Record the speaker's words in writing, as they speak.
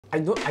I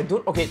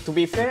don't. Okay, to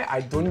be fair,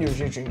 I don't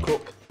usually drink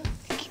Coke.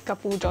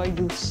 Kickapoo Joy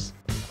Juice.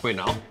 Wait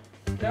now?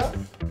 Yeah.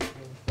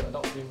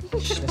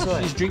 That's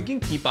why. She's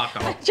drinking Pipa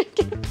Kao.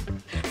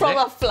 From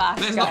a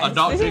flask, That's guys. not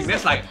adult drink.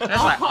 That's like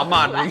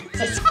Amma drink.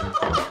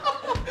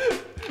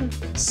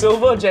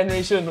 Silver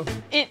generation.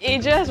 It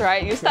ages,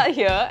 right? You start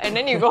here and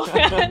then you go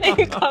and then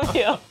you come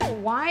here.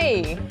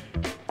 Why?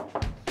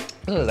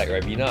 It was like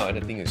Ribena, and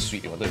the thing is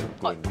sweet. You wanted to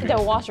go and drink.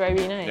 There was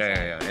Ribena.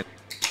 Yeah. And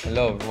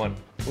hello everyone.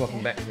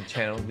 Welcome back to the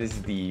channel. This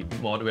is we're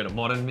the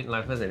Modern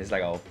Midlifers, and it's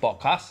like our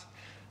podcast.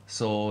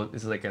 So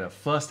this is like the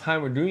first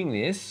time we're doing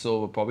this, so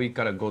we're probably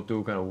gonna go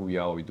through kind of who we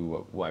are, what we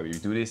do, why we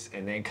do this,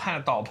 and then kind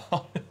of talk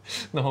about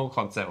the whole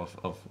concept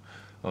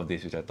of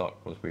this, which I thought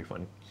was pretty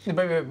fun.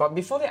 But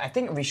before that, I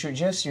think we should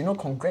just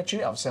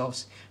congratulate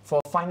ourselves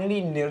for finally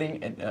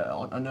nailing it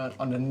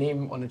on the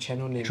name, on the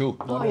channel name. True.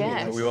 Oh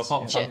yeah. We were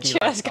called Funky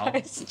Cheers, Lifestyle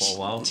guys. for a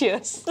while.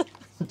 Cheers.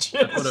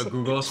 I put a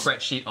Google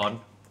spreadsheet on,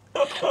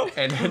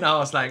 and then I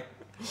was like,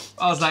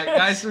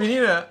 guys, we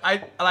need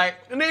the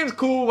name's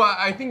cool, but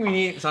I think we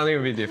need something a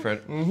bit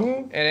different.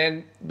 And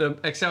then the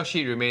Excel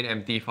sheet remained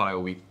empty for like a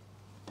week.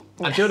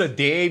 Until the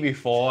day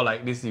before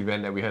this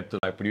event that we had to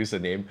produce a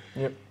name.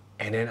 Yep.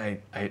 And then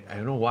I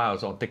don't know why I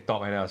was on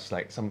TikTok and I was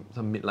like some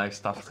midlife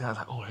stuff. So I was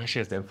like, oh, that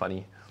shit is damn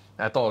funny.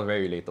 And I thought it was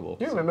very relatable.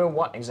 Do you remember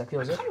what exactly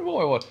was it? I can't remember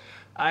what it was.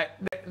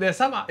 There's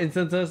some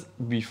instances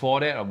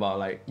before that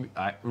about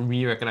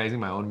me recognizing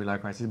my own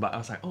midlife crisis, but I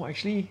was like, oh,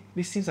 actually,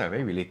 this seems like a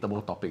very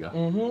relatable topic.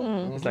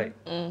 It's like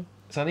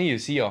suddenly you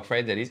see your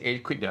friends at this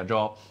age quit their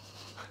job.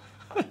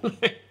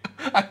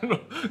 I don't know,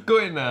 go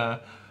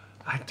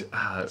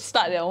and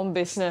Start their own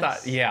business.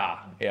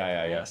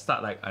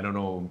 Start I don't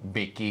know,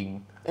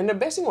 baking. And the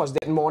best thing was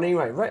that morning,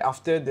 right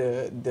after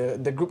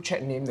the group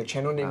chat name, the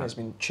channel name has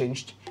been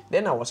changed,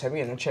 then I was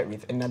having another chat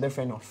with another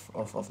friend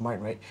of mine,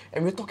 right?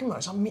 And we were talking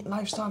about some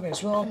midlife stuff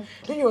as well.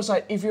 Then he was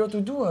like, if you were to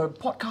do a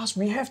podcast,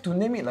 we have to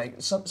name it like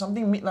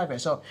something midlife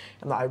as well.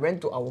 And I went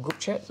to our group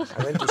chat,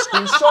 I went to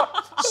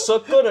screenshot,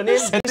 circle the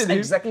name, this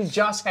exactly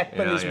just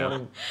happened this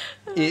morning.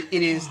 It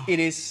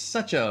is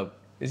such a...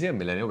 Is it a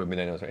millennial? We're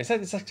millennials, right?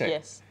 It's such a...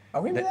 Yes.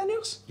 Are we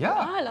millennials?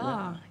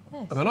 Yeah.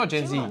 Yes. We're not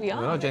Gen Z. Sure, we We're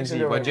are. not Gen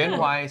Z. We're Gen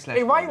Y.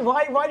 Hey,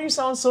 why do you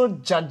sound so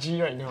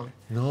judgy right now?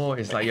 No,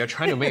 it's like you're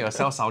trying to make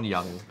yourself sound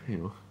young, you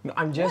know. No,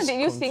 I'm just What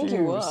did you think you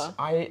confused. were?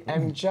 I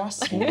am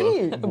just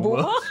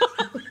Boomer?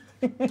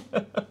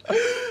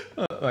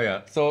 Oh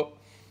yeah. So,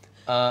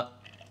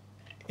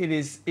 it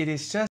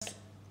is just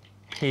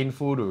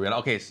painful to realize.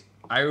 Okay,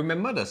 I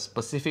remember the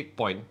specific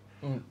point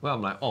where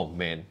I'm like, oh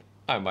man,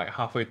 I'm like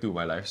halfway through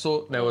my life.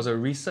 So there was a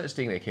research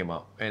thing that came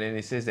up, and then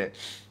it says that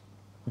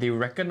they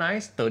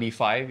recognize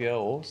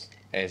 35-year-olds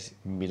as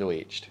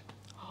middle-aged.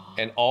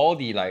 And all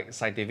the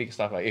scientific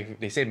stuff, if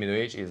they say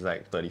middle-aged is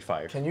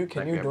 35. Can you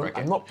don't?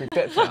 I'm not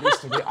prepared for this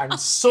today. I'm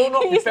so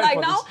not He's prepared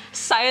for now this.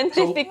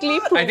 scientifically I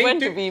proven think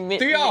to be mid.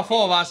 3 out of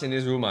 4 of us in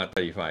this room are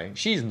 35.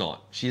 She's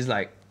not. She's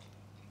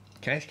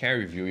can I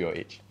review your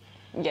age?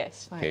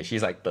 Yes, fine. Okay,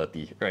 she's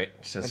 30, right?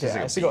 Okay,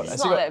 I still got,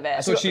 It's not that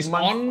bad. So she's a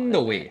month, on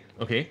the way,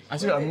 okay? I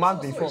still got a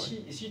month before.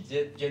 Is she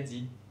Gen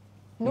Z?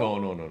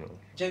 No.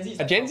 Gen Z is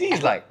Gen Z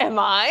is Am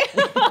I?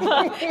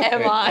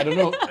 Am I? I don't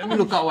know. Let me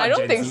look out what I don't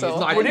Gen think Z so. is.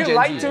 No, I Would think you Gen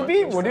like Z to is.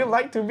 be? Would you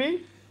like to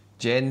be?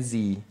 Gen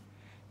Z.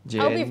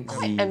 I'll be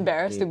quite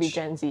embarrassed to be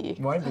Gen Z.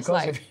 Why? It's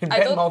Because you've been I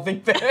bad don't...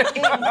 mouthing there.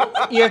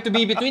 You have to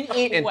be between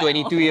 8 and Well.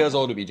 22 years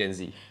old to be Gen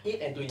Z.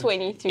 8 and 20.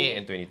 23. 8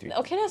 and 23.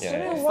 Okay, that's Yeah,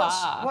 yeah. too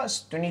What's far.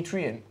 what's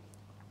 23 and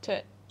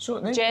To so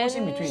then Gen- what's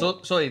in between?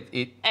 So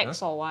it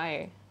X or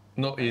Y?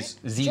 no, it's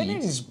Z. Gen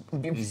X is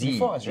Z.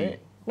 before us, right?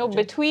 No,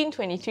 between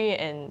 23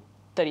 and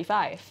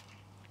 35.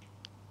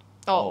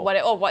 Oh.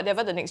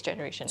 Whatever the next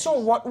generation is. So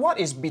what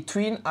is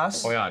between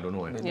us? Oh yeah, I don't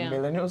know. The Yeah.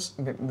 millennials,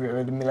 the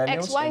millennials.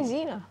 X, Y,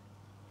 Z na.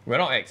 We're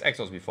not X. X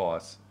was before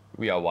us.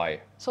 We are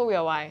Y. So we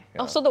are Y.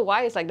 Yeah. Oh, so the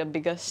Y is the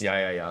biggest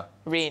Yeah.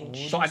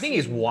 range. So I think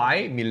it's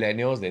Y,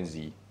 millennials, then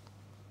Z.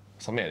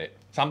 Something like that.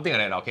 Something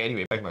like that. Okay,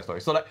 anyway, back to my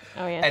story. So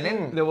Oh, yes. and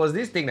then there was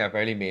this thing that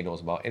apparently May knows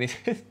about, and it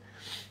says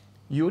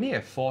you only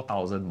have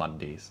 4,000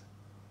 Mondays.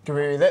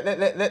 Okay,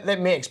 wait, let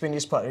me explain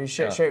this part.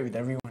 Share it with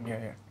everyone.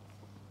 Yeah.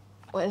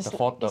 Well, it's, The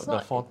fourth, it's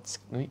not-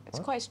 It's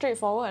quite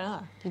straightforward.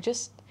 You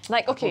just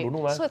okay. don't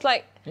know, man. So it's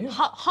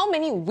how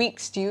many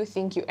weeks do you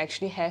think you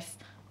actually have,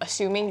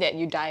 assuming that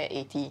you die at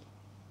 80?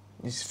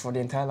 It's for the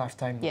entire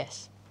lifetime.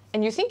 Yes.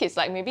 And you think it's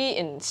maybe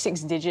in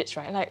 6 digits,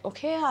 right?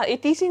 Okay,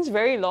 80 seems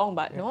very long,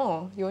 but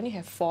no, you only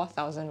have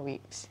 4,000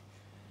 weeks.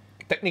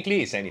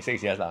 Technically, it's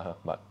 76 years,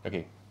 but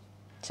okay.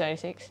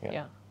 76? Yeah.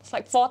 Yeah.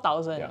 It's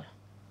 4,000. Yeah.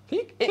 Can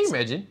you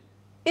imagine?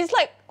 It's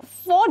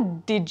 4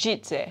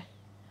 digits, eh?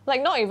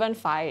 Not even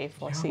 5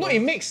 or 6. No,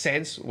 it makes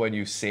sense when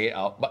you say it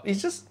out, but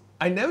it's just,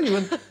 I never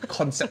even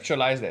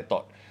conceptualized that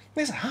thought.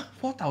 Then it's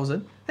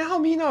 4,000? Then how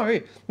many now,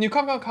 right? You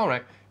count,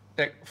 right?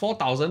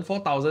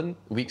 4,000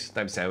 weeks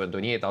times 7,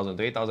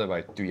 28,000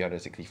 by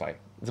 365.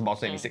 It's about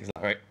 76,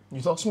 right?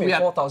 You lost me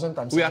 4,000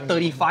 times. We are 7.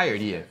 35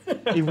 already.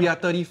 If we are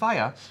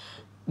 35,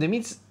 that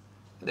means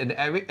the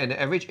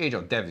average age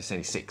of death is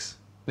 76.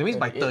 That means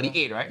by 38,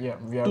 38, right? Yeah,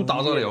 we are 2,000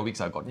 of really- your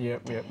weeks are gone.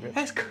 Yep.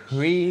 That's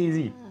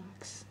crazy.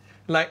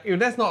 Like, if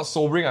that's not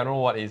sobering, I don't know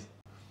what is.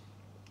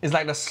 It's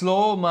like the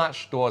slow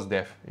march towards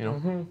death, you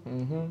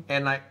know?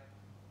 And like,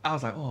 I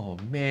was like, oh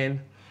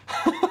man.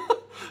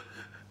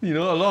 You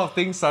know, a lot of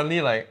things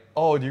suddenly like,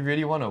 oh, do you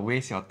really want to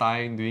waste your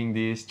time doing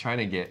this, trying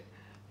to get,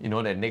 you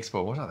know, that next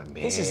promotion? I was like,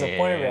 man. This is the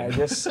point where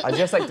I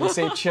just like to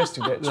say cheers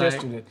to that,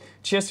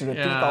 cheers to the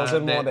Yeah,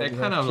 2,000 more that that you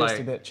kind have. of Cheers like-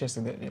 to that, cheers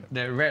to that. Yeah.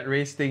 That rat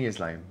race thing is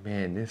like,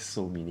 man, this is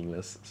so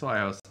meaningless. So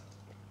I was,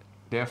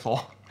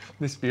 therefore,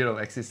 this period of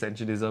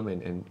existentialism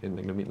and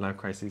like the midlife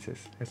crisis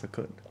has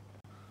occurred.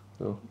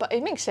 So, But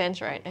it makes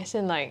sense, right? As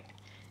in, like,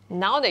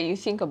 now that you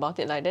think about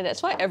it like that,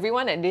 that's why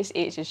everyone at this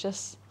age is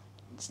just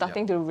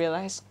starting to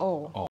realize,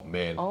 oh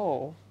man.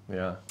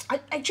 Yeah. I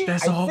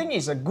think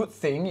it's a good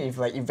thing if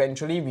like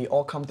eventually we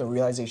all come to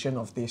realization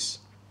of this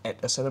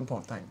at a certain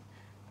point of time.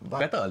 But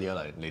Better earlier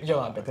than later. Yeah,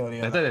 lah, better right?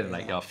 earlier Better lah, than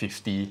like you're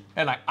 50.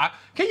 And like,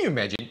 can you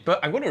imagine? But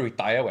I'm going to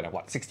retire when I'm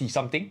what, 60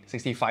 something?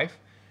 65?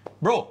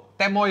 Bro,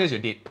 10 more years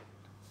you're dead.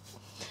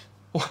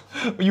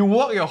 You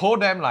work your whole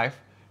damn life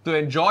to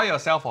enjoy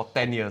yourself for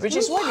 10 years. which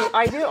is why the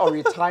idea of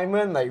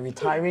retirement, like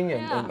retiring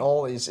and Yeah.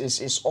 all,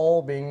 is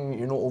all being,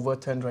 you know,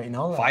 overturned right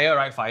now. Lah. Fire,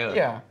 right? Fire.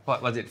 Yeah.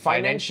 What was it?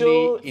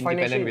 Financially independent,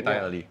 financially, retire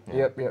yeah. early.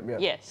 Yep.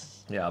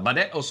 yes. Yeah, but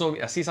that also,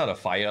 I see some of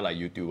the fire like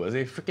YouTubers,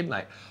 they freaking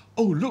like,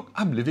 oh look,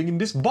 I'm living in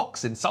this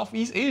box in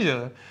Southeast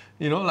Asia.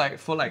 You know, like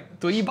for like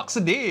 $20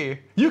 a day.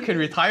 You can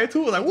retire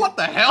too. Like, what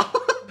the hell?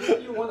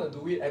 You want to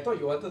do it? I thought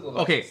you wanted to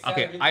like, Okay, sell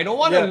okay. it. I don't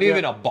want to Yeah, live yeah.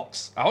 in a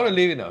box. I want to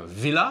live in a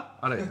villa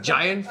on a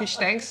giant fish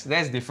tanks.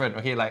 That's different.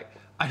 Okay, like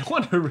I don't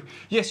want to.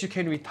 Yes, you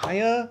can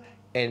retire,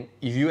 and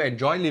if you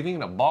enjoy living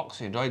in a box,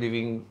 you enjoy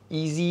living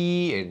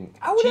easy and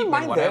I wouldn't cheap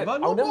mind and whatever. that. I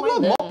No wouldn't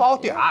problem. mind More power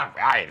to you.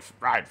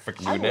 I'd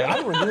freaking do that.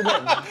 I would do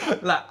that.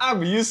 Like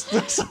I'm used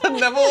to some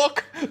level of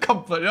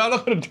comfort. You know, I'm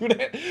not gonna do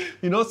that.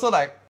 You know, so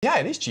like yeah,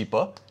 it is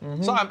cheaper.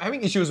 So I'm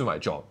having issues with my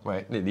job,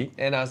 right, lately.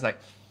 And I was like,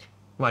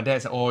 my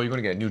dad said, "Oh, you're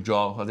gonna get a new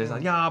job." I was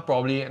like, "Yeah,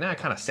 probably." And then I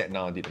kind of sat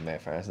down and did the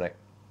math. Right? I was like,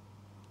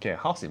 "Okay, a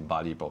house in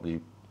Bali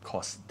probably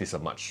costs this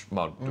much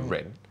amount to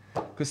rent.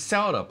 Could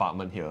sell an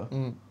apartment here,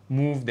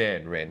 move there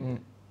and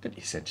rent, then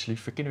essentially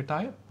freaking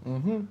retire."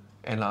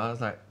 And I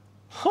was like,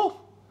 "Oh,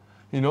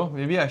 you know,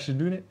 maybe I should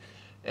do that."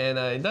 And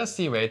it does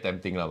seem very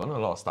tempting, but not a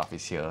lot of stuff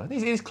is here.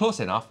 It's close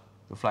enough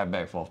to fly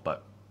back and forth,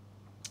 but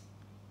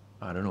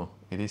I don't know.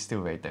 It is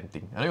still very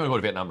tempting. I think you want to go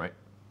to Vietnam, right?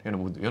 You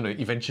want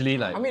to eventually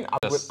like. I mean,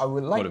 just I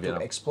would go like to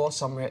Vietnam. explore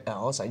somewhere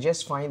else. I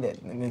just find that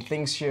the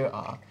things here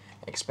are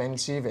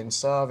expensive and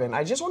stuff, and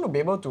I just want to be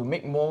able to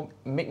make more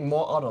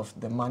out of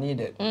the money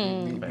that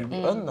we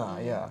earn.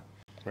 Yeah.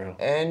 Yeah.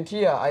 And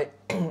yeah,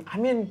 I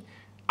mean,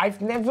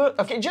 I've never,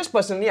 just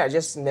personally, I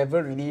just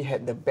never really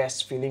had the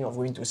best feeling of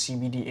going to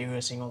CBD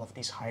areas, seeing all of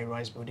these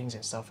high-rise buildings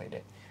and stuff like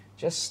that.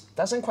 Just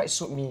doesn't quite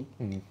suit me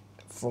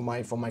for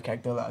my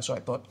character lah. So I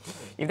thought,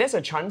 if there's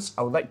a chance,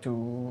 I would like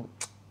to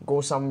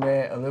go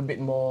somewhere a little bit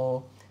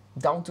more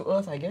down to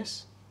earth, I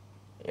guess.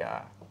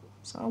 Yeah,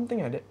 something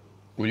like that.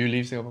 Would you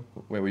leave Singapore?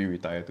 Where will you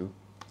retire to?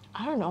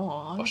 I don't know.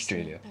 Honestly.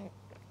 Australia.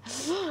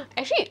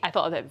 Actually, I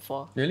thought of that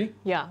before. Really?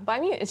 Yeah, but I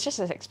mean, it's just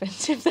as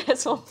expensive there,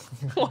 so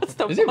what's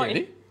the Is it point?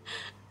 really?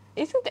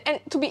 Isn't it? And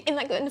to be in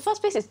the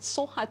first place, it's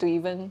so hard to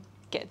even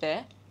get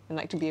there and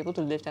like to be able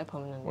to live there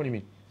permanently. What do you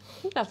mean?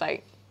 That's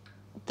like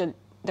the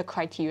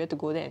criteria to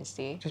go there and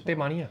stay. Just pay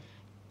money.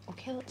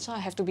 Okay, so I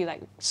have to be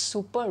like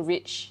super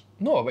rich.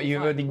 No, but you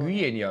have a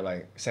degree and you're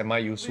like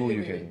semi-useful, Wait,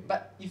 you wait, can. wait.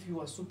 But if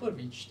you are super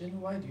rich, then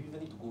why do you even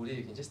need to go there?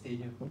 You can just stay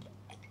here.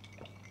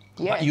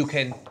 Yes. But you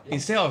can,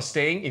 instead of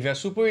staying, if you're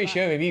super rich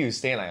here, maybe you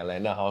stay in like a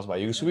landed house, but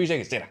you're super rich, then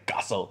you can stay in a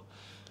castle.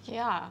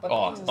 Yeah. But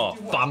Or the thing is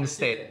still more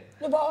farmstead.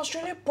 expensive No, but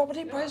Australia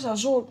property prices are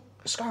so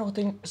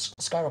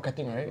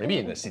skyrocketing, right? Maybe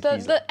in the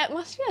cities. The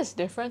atmosphere is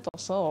different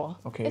also.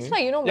 Okay. It's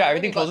like, you know, Yeah, Melbourne,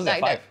 everything you got, closes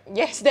at like, that-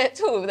 Yes, that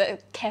too. The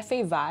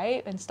cafe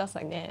vibe and stuff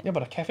like that. Yeah,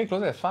 but the cafe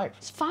closes at 5.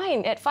 It's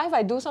fine. At 5,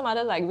 I do some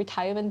other like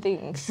retirement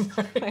things.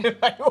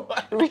 Like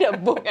what? Read a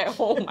book at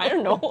home. I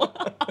don't know.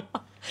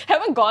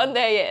 Haven't gone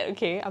there yet.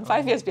 Okay, I'm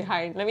 5 years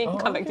behind. Let me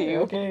come back to you.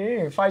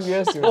 Okay, 5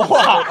 years to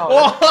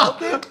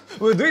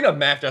We were doing the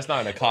math just now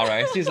in the car,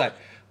 right? She's like,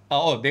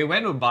 they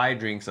went to buy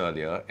drinks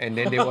earlier, and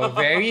then they were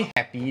very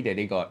happy that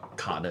they got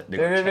carded. They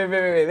got checked.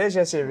 Wait. Let's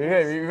just say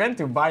we went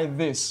to buy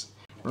this,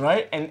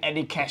 right? And at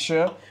the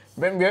cashier,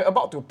 when we were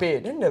about to pay,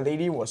 then the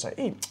lady was like,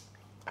 "Hey,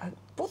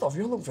 both of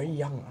you look very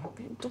young.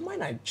 Don't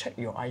mind I check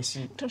your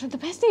IC." The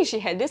best thing is she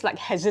had this like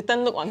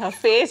hesitant look on her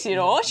face, you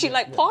know. She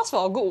like paused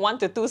for a good 1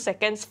 to 2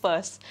 seconds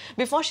first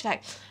before she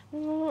like,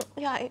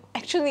 yeah,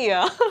 actually,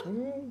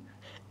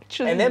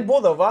 actually. And then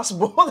both of us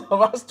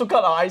took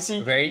out our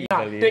IC. Very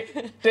Yeah, eagerly.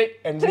 take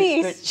and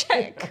Please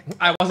take. check.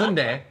 I wasn't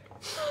there,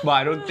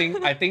 but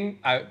I think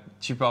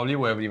she probably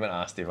would have even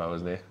asked if I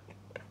was there.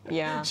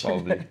 Yeah,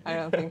 Probably. I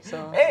don't think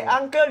so. Hey,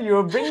 uncle,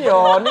 you bring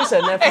your niece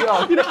and nephew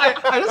out. You know,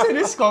 I just had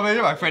this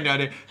conversation with my friend the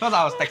other day. Because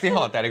I was texting her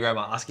on Telegram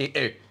asking,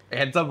 hey,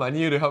 handsome, I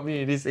need you to help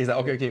me in this. He's like,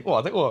 okay. Oh, I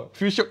was like, oh,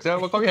 feel shook,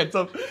 so call me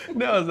handsome.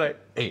 Then I was like,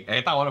 hey,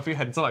 anytime I want to feel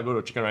handsome, I go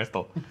to chicken rice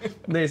store.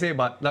 Then he say,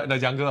 but the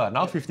younger,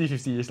 now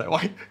 50-50. It's like,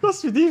 why?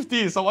 Because 50-50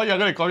 is someone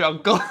younger, they call you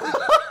uncle.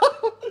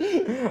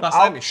 Last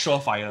time it's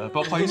surefire.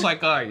 But call you 帅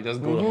哥, you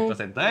just go to hawker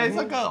center. Hey,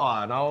 帅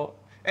哥, now,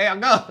 hey,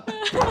 uncle.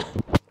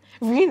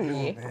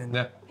 Really?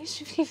 Yeah. It's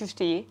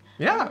 50-50.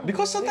 Yeah,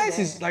 because sometimes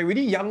it's like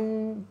really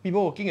young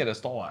people working at the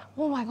store.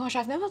 Oh my gosh,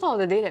 I've never thought of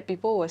the day that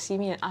people will see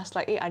me and ask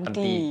like, hey,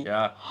 auntie.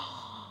 Yeah.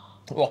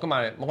 Walk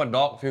my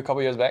dog a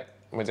couple years back,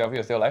 when Zelfie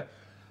was still alive.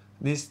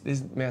 This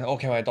man,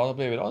 okay, my daughter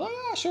play with it. I was like,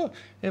 yeah, sure.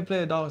 Then play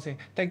the dog saying,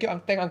 thank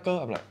you, thank uncle.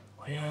 I'm like,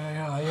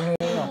 Yeah.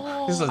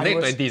 this was late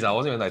 20s, I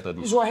wasn't even like 30s.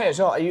 This is what I had as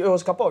well. It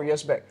was a couple of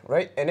years back,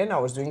 right? And then I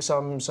was doing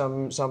some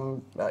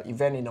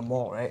event in the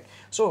mall, right?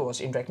 So I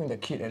was interacting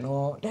with the kid and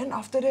all. Then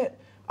after that,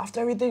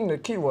 after everything, the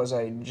kid was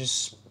like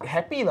just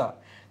happy lah.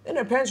 Then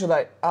the parents were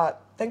like,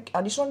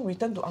 this one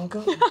return to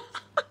uncle.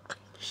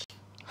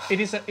 It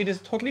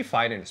is totally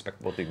fine and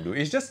respectable thing to do.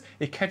 It's just,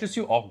 it catches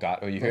you off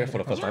guard when you hear it for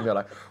the first time. You're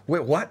like,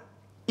 wait, what?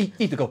 Eat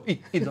the go,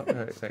 eat the go.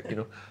 It's like, you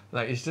know,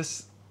 like it's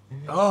just,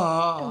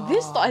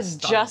 This thought has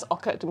just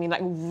occurred to me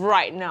like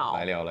right now.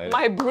 Like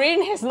My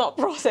brain has not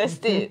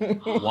processed it.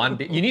 one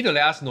day, you need to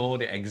let us know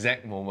the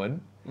exact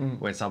moment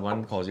when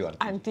someone calls you auntie.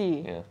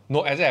 Auntie. Yeah.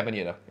 No, has it happened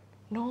yet?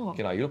 No.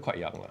 Okay, you look quite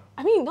young.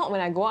 I mean, not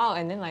when I go out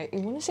and then like, you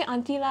won't say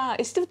auntie lah,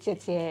 it's still 姐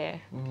姐.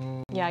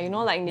 Yeah, you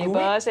know, like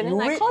neighbors and then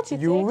like, call 姐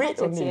姐, you call wait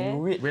姐 only,姐. you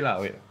wait.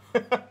 Wait.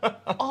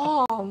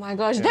 Oh my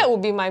gosh, that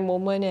would be my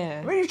moment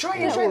eh. When you try,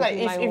 That would like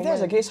be my if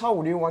that's the moment. case, how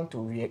would you want to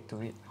react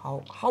to it?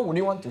 How would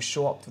you want to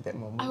show up to that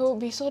moment? I would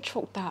be so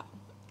choked up.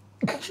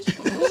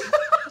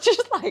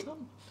 Just like,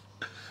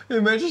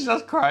 Imagine she's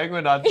just crying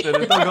when the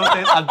little girl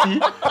says auntie,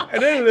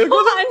 and then the little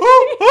girl says,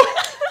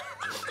 auntie.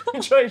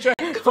 You try.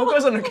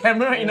 Focus on the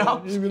camera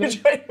enough. You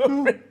try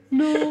to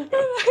no,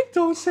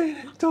 don't say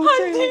that, don't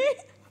say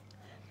that.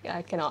 Yeah,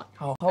 I cannot.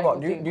 How about,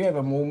 do you have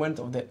a moment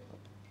of that?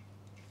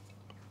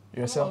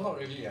 No, Yourself? not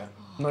really.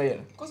 Not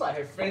yet. Because I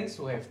have friends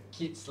who have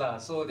kids lah,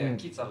 so their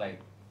kids are like,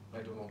 I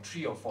don't know,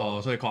 3 or 4.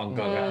 Oh, so they call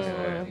uncle.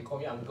 Yeah, they call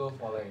me uncle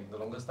for like the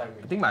longest time.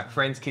 I think my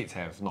friends' kids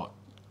have not.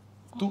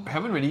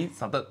 Haven't really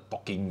started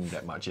talking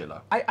that much yet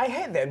lah. I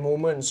had that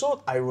moment.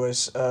 So I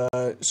was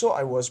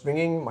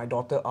bringing my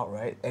daughter out,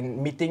 right, and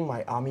meeting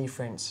my army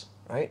friends,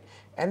 right,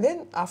 and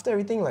then after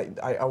everything, like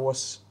I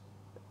was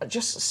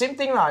just same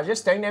thing lah,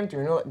 just telling them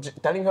to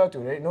telling her to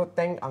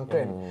thank uncle.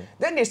 And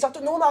then they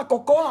started no lah,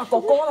 koko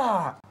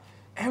lah.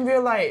 And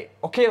we're like,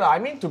 okay lah, I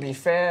mean, to be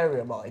fair,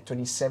 we're about like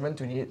 27,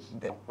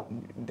 28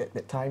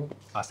 that time.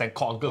 Then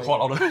call uncle, call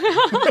louder.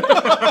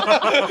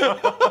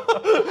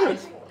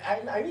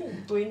 I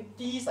mean,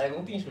 20s, I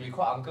don't think you should be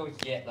called uncle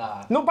yet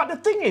lah. No, but the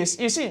thing is,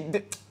 you see,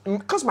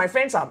 because my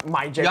friends are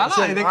my Yeah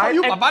generation, lah, they call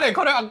you papa, they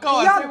call you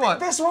uncle. yeah,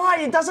 that's why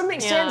it doesn't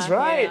make sense,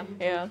 right?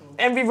 Yeah.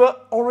 And we were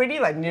already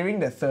like nearing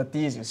the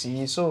 30s, you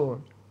see,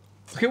 so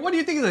Okay, what do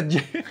you think is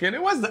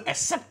what's the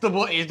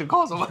acceptable age to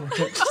call someone?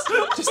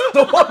 just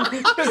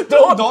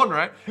don't. Don't,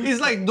 right?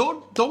 It's like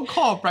don't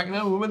call a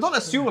pregnant woman. Don't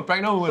assume a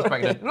pregnant woman is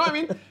pregnant. You know what I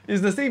mean?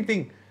 It's the same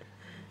thing.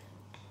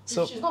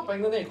 If she's not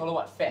pregnant, then you call her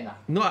what? Fat ah?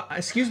 No,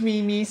 excuse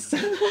me, miss.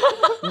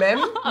 Ma'am,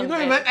 You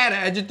don't even add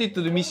an adjective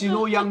to the miss. You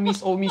know, young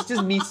miss, old miss,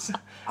 just miss.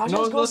 I'll no,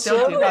 just go no, sir,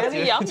 小姐大 Very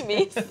姐 young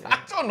miss. I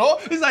don't know.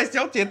 It's like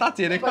小姐大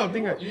姐 that kind of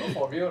thing. You know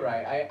for real,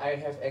 right? I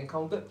have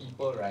encountered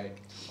people, right,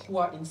 who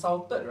are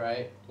insulted,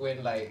 right,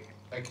 when like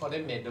I call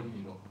them madam,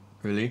 you know.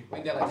 Really?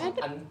 When they're like some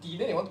auntie,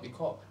 then they want to be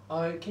called,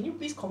 can you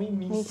please call me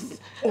miss?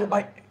 oh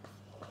my,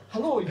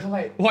 Hello, you're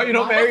like, Why you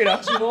not married?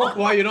 you know?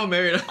 Why you not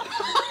married?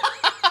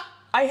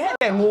 I had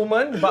that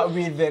moment, but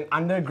with an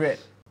undergrad.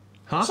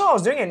 Huh? So I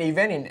was doing an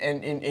event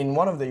in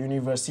one of the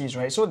universities,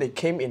 right? So they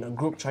came in a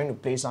group trying to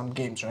play some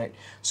games, right?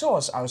 So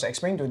I was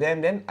explaining to them.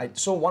 Then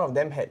so one of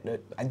them had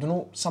I don't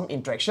know, some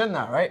interaction,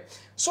 right?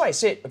 So I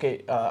said,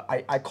 okay,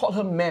 I called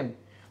her ma'am.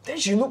 Then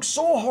she looked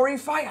so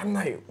horrified. I'm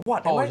like,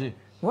 what? How old was she?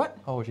 What?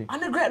 How old was she?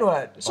 Undergrad,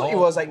 what? So it Oh.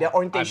 was like their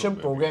orientation I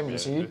don't program, remember. you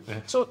see.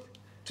 Yeah. So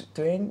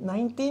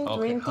 19,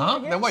 20. Huh? I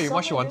guess, Then what she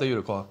somewhere wanted there. you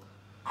to call?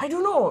 I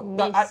don't know.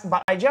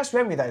 But I just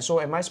went with that.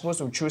 So am I supposed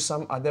to choose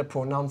some other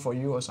pronoun for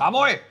you or something?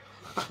 Amoy!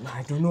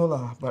 I don't know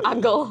lah. But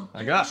Uncle.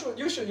 I got.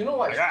 You should, you know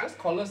what? You should just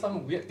call her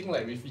some weird thing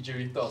like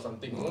refrigerator or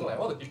something. You know, like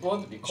all the people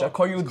want to be should I called.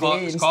 call you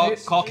Day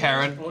instead? Call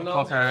Karen. Pronouns.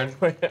 Call Karen.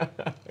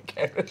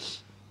 Karen.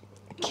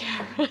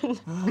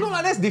 No,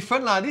 lah, that's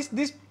different lah. This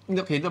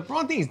okay. The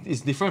pronoun thing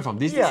is different from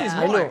this. Yeah, This is I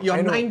more know, like you're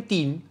I know.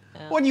 19.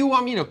 What do you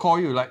want me to call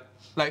you?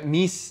 Like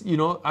Miss? You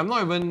know, I'm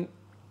not even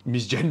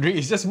misgendering.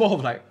 It's just more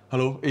of like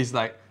hello. It's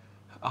like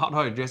how do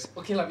I address?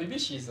 Okay, like maybe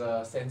she's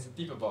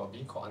sensitive about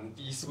being called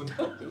auntie soon.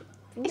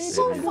 It's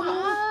so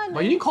fun.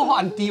 But you didn't call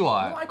her auntie, No,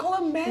 what? I call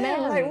her ma'am.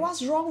 Ma'am. Like,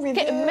 what's wrong with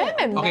Okay, that? ma'am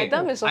and Okay,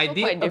 madam is I also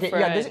did- quite okay,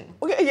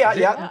 different. Yeah,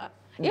 yeah.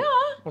 Yeah.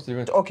 What's the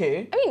difference?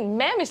 Okay. I mean,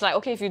 ma'am is like,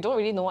 okay, if you don't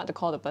really know what to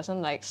call the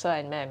person, like sir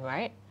and ma'am,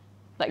 right?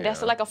 Like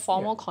there's Yeah. like a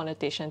formal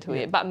connotation to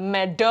it. But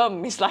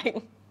madam is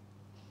like,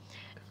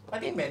 I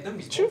think madam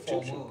is more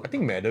formal. I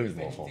think madam is If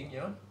more anything,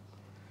 formal.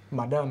 yeah.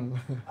 Madam.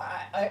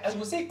 I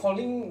would say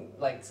calling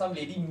like some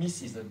lady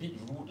miss is a bit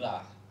rude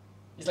lah.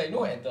 It's like,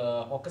 no, at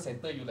the hawker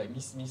center you like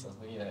miss or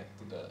something like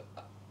to the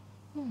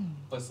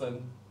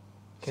person.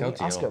 Can you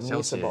ask a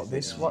miss 小姐 about is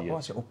this? easier.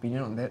 What's your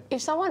opinion on that?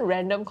 If someone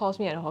random calls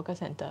me at a hawker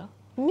center,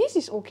 miss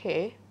is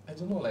okay. I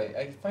don't know, like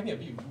I find it a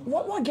bit rude.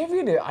 What gave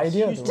you the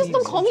idea? to Just miss?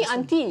 don't call me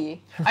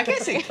auntie. I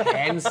guess it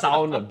can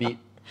sound a bit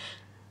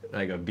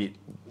like a bit.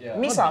 Yeah.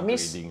 Miss, Not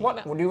miss, degrading.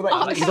 what would you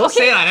like? You don't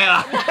say like that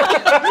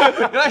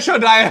lah. You're like sure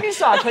die.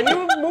 Miss, can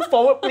you move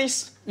forward,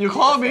 please? You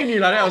call me, you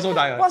like that also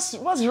die. What's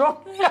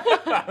wrong?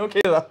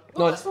 Okay lah.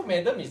 No, so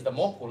madam is the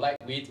more polite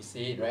way to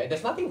say it, right?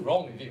 There's nothing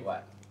wrong with it,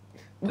 what?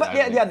 But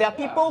there are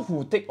people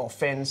who take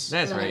offense.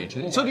 That's very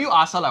interesting. So do you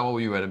ask her like what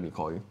would you rather me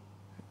call you?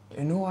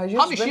 You know, I just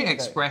How did she went with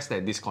express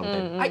that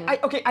discontent?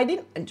 I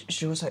didn't.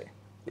 She was like,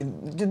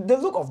 the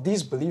look of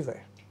disbelief.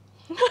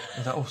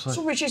 It's like, oh sorry.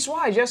 So which is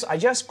why I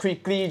just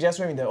quickly just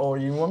went with the, oh,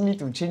 you want me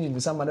to change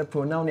into some other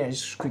pronoun? Then I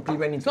just quickly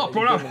went into not the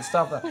pronoun. and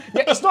stuff.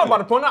 Yeah, it's not about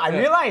the pronoun. I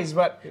realized,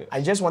 but I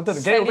just wanted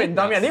to get it over and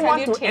done with. I didn't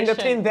want to Salutation.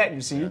 entertain that.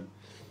 You see.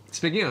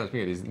 Speaking of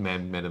this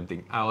madam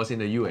thing, I was in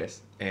the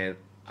US and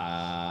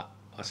I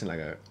was in like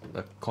a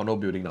condo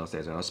building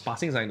downstairs and I was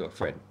passing something to a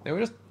friend. And we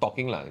were just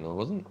talking like, you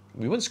know,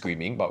 we weren't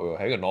screaming, but we were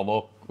having a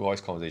normal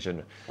voice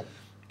conversation.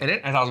 And then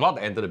as I was about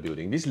to enter the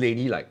building, this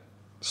lady like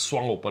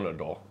swung open the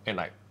door and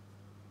like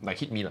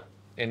hit me lah.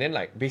 And then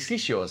like basically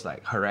she was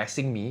like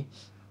harassing me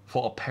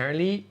for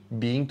apparently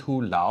being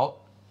too loud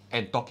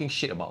and talking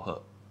shit about her.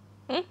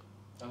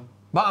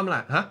 But I'm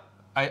like, huh?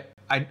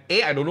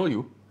 I don't know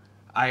you.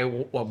 I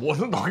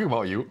wasn't talking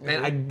about you,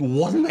 and I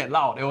wasn't that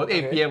loud. It was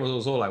 8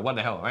 p.m. so like, what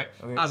the hell, right?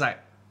 I was like,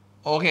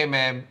 okay,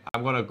 ma'am,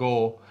 I'm gonna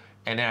go.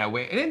 And then I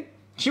wait. And then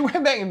she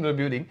went back into the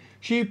building.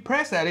 She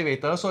pressed the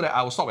elevator so that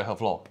I would stop at her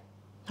floor.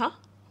 Huh?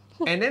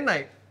 And then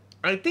like,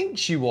 I think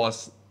she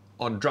was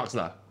on drugs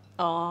lah.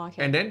 Oh,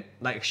 okay. And then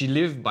like she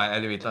lived by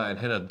elevator, and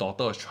her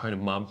daughter was trying to,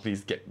 mom,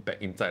 please get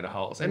back inside the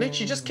house. And then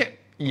she just kept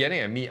yelling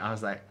at me. I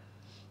was like,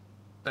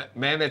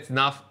 man, that's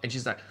enough. And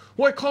she's like,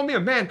 what, call me a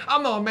man?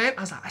 I'm not a man.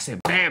 I said,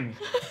 ma'am.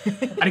 I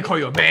didn't call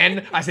you a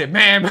man. I said,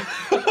 ma'am.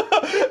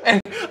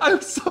 And I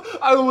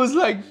was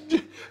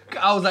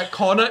like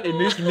cornered in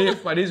this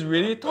lift by this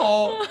really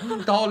tall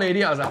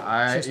lady. I was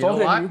like, She's you know taller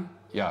than what? you?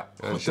 Yeah,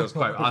 she was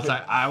quite. I was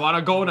like, I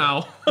wanna go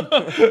now.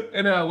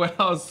 And then I went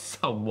out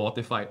so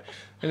mortified.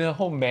 And then the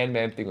whole man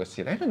thing was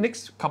here. And the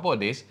next couple of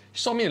days,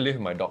 she saw me live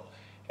with my dog.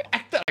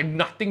 Acted like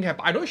nothing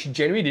happened. I know she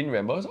genuinely didn't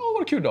remember. I was like, oh,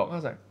 what a cute dog. I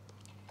was like,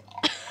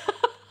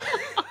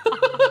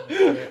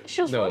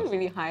 She was No. probably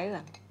really high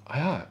then.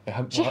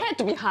 yeah. She had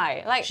to be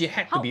high. Like She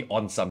had to be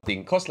on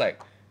something. Cause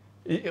like,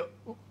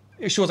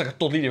 she was like a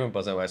totally different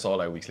person when I saw her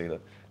like weeks later.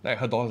 Like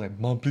her dog was like,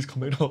 mom, please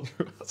come back home.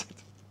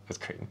 That's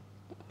crazy.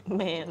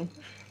 man.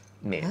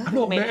 Man, I'm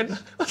not Man. man.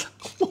 I was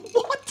like,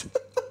 what?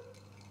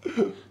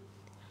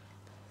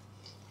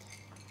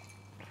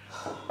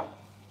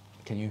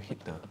 Can you hit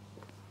the...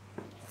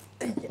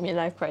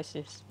 Midlife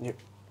crisis. Yep.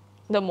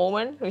 The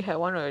moment we had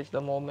one, or it's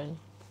the moment.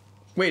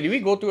 Wait, did we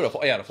go through the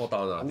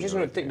 4,000? I'm just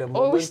going to take the we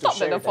moment to stopped at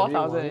share the with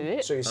 4,000, everyone. is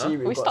it? So you see,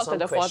 We we've got stopped some at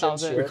the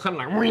questions 4,000. here.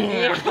 Kind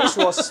of like... This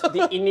was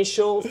the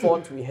initial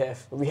font we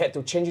have. We had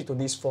to change it to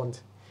this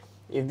font.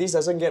 If this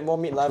doesn't get more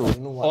midlife, I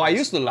don't know what. Oh, I else.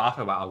 used to laugh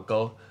at my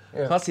uncle.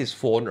 Yeah. Because his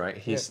phone, right,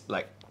 his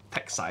like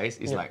text size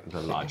is Yeah. like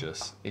the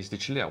largest. It's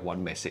literally like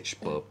one message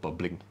per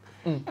blink.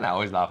 And I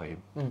always laugh at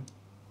him.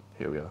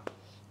 Here we are.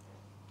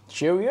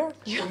 Here we are.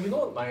 So you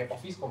know my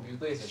office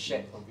computer is a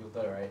shared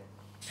computer, right?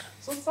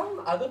 So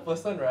some other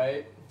person,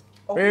 right?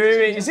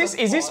 Wait. Is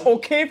this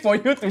okay for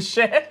you to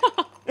share?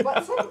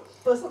 But some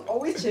person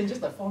always changes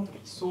the font to be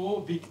so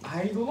big.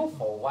 I don't know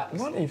for what.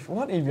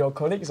 What if your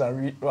colleagues are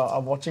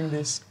watching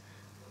this?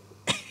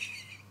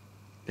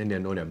 Then they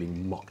know they're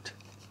being mocked.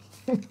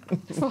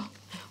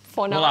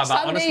 For now, No lah, but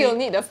someday honestly- you'll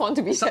need the font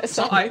to be So, set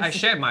so aside. I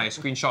shared my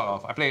screenshot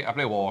of I play World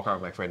of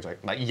Warcraft with my friends, right?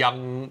 Like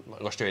young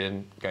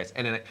Australian guys.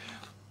 And then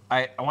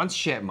I once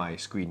shared my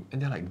screen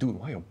and they're like, dude,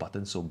 why are your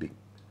buttons so big?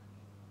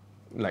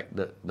 Like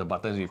the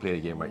buttons we play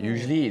the game, right?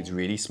 Usually it's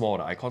really small,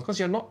 the icons, because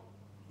you're not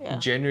Yeah.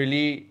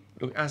 generally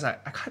I was like,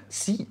 I can't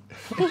see.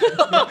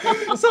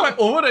 So like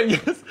over the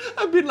years,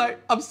 I've been like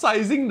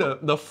upsizing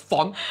the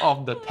font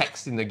of the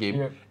text in the game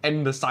Yep.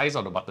 and the size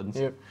of the buttons.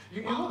 Yep.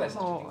 You know there's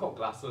such a thing called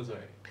glasses,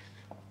 right?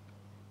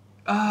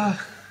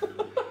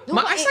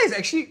 My eyesight is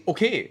actually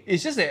okay.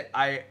 It's just that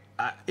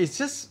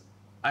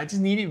I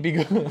just need it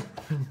bigger.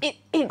 I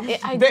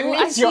That do, I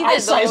means see your that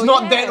eyesight is though,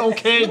 not that yes.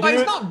 okay, But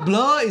it's dude. not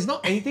blur, it's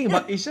not anything,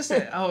 but it's just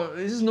that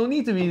there's just no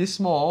need to be this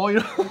small, you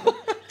know?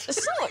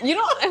 So, you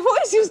know, I've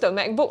always used the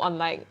MacBook on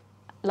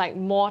like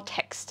more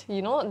text.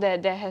 You know,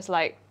 there has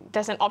like,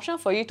 there's an option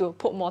for you to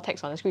put more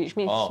text on the screen, which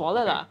means Oh, it's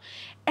smaller okay. lah.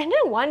 And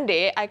then one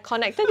day I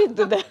connected it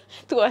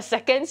to a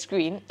second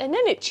screen, and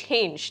then it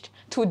changed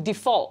to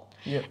default.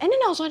 Yep. And then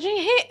I was wondering,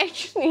 hey,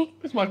 actually,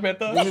 It's much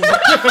better.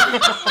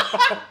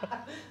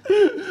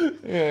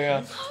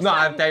 yeah. No,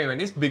 I'm telling you, man,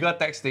 this bigger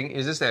text thing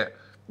is just that,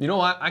 you know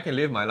what? I can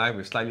live my life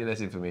with slightly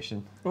less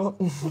information. Well,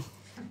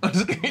 I'm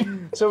just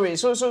kidding. So wait,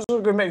 so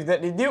going back to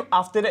that,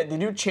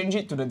 did you change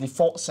it to the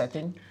default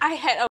setting? I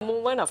had a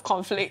moment of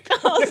conflict. I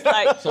was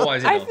like, So what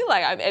is it I now? feel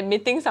like I'm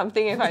admitting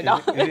something if I don't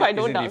is it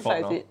don't default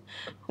downsize now? it.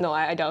 No,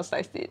 I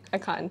downsized it. I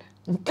can't.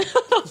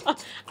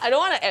 I don't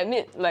want to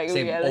admit like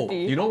Same. Oh,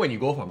 reality. you know when you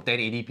go from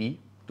 1080p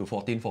to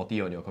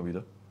 1440 on your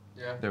computer,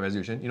 Yeah. the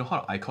resolution, you know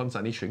how the icons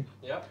suddenly shrink?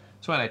 Yeah.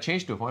 So when I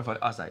changed to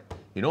 1440, I was like,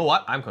 you know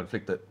what? I'm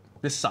conflicted.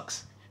 This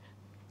sucks.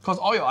 Because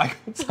all your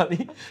icons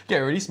suddenly get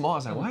really small. I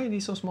was like, why are they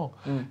so small?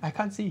 I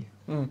can't see.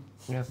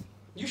 Yeah.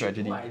 You should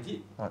do Tragedy. what I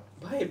did. What?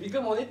 Buy a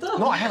bigger monitor.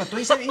 No, I have a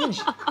 27 inch.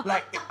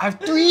 Like, I have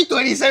three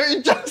 27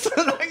 inches.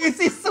 Like,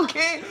 it's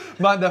okay.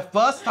 But the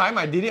first time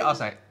I did it, I was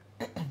like,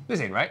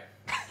 this ain't right.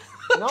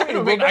 Now Trying to you,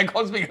 go make back,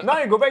 icons bigger. now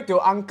you go back to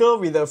your uncle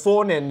with the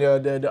phone and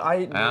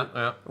the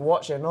Yeah.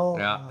 watch and all.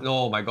 Yeah.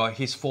 Oh my god,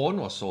 his phone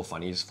was so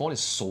funny. His phone is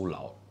so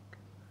loud.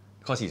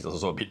 Because he's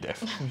also a bit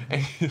deaf.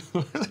 And it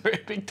was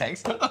very big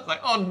text. I was like,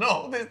 oh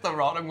no, this is the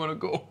route I'm gonna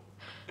go.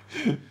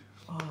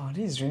 Oh,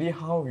 this is really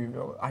how we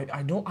will.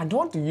 I don't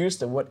want to use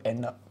the word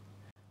end up,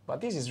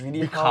 but this is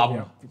really how we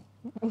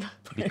Become. are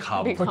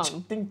Become. Become.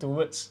 projecting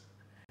towards.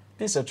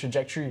 This is a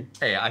trajectory.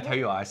 Hey, I tell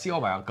you, I see all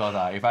my uncles.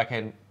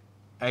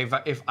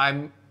 If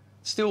I'm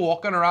still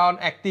walking around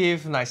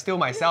active and I still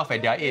myself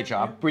at their age,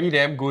 I'm pretty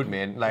damn good,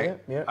 man.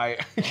 Like, Yeah.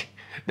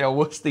 there are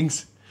worse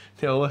things.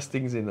 There are worse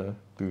things in the.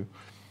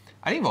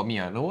 I think for me,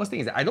 the worst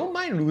thing is that I don't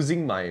mind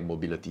losing my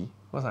mobility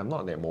because I'm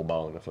not that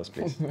mobile in the first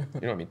place. You know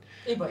what I mean?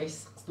 Hey, but it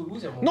sucks to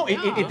lose your No,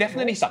 mobile. it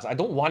definitely sucks. I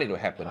don't want it to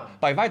happen.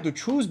 But if I had to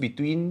choose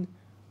between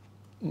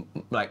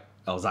like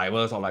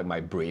Alzheimer's or like my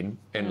brain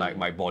and like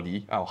my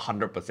body, I'll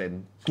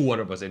 100%,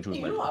 200% choose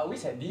Hey, my you know, I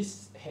always had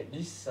this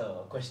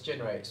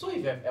question, right? So if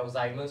you have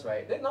Alzheimer's,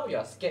 right, then now you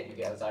are scared you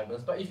get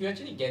Alzheimer's. But if you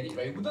actually get it,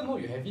 right, you wouldn't know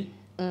you have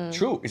it.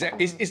 True.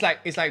 It's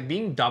like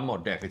being dumb or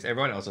deaf. It's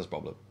everyone else's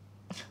problem.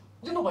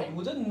 You know, but you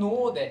wouldn't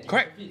know that you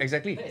Correct. have it.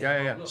 Exactly. That is Yeah.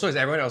 the problem. So it's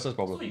everyone else's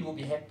problem. So you will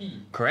be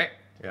happy. Correct.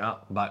 Yeah.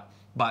 But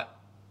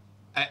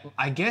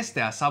I guess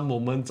there are some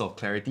moments of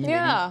clarity.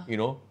 Yeah. Maybe, you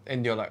know,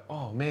 and you're like,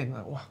 oh man,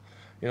 like, wow.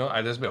 You know,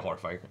 I just a bit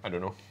horrifying. I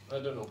don't know. I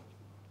don't know.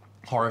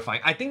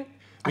 Horrifying. I think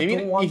maybe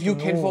don't want if you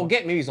to can know.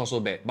 forget, maybe it's not so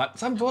bad. But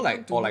some people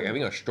like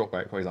having a stroke,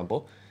 right? For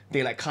example,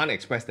 they like can't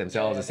express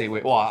themselves the same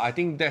way. Wow, I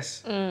think that's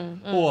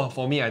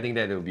for me. I think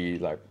that will be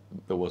like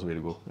the worst way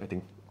to go. I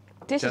think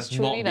This just is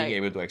not truly being like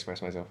able to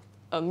express myself.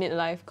 a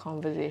midlife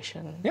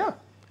conversation. Yeah.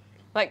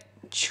 Like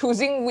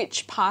choosing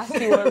which path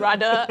you would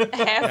rather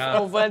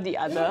have over the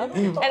other.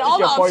 And all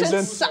the Your poison.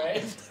 options suck.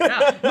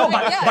 Right? No,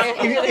 but, Yeah,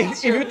 but yeah,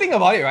 if you think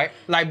about it, right,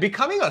 like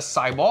becoming a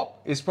cyborg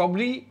is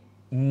probably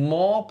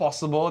more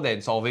possible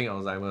than solving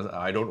Alzheimer's.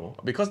 I don't know,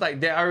 because like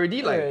there are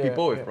already like Yeah,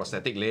 people with yeah.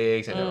 prosthetic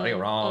legs and they're running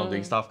around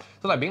doing stuff.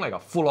 So like being like a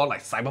full-on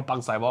like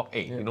cyberpunk,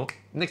 hey, you know,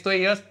 next 20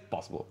 years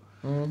possible.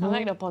 I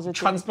like the positive.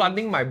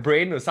 Transplanting my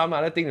brain to some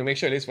other thing to make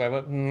sure it lives forever.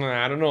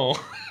 I don't know.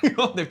 You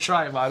know, they've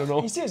tried, but I don't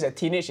know. He still has that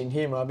teenage in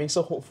him, being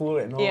so hopeful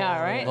and all.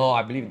 Yeah, right? No,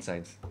 I believe in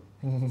science.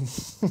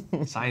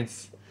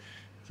 Science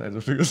will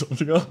figure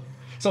something out.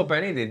 So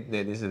apparently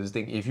this is this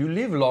thing. If you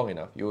live long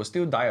enough, you will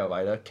still die of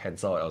either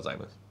cancer or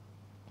Alzheimer's.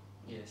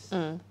 Yes.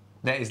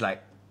 That is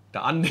like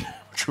the undeniable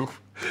truth.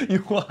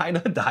 You will either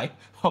die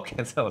or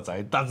cancer or Alzheimer's.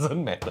 It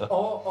doesn't matter.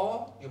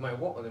 Or you might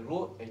walk on the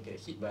road and get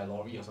hit by a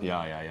lorry or something.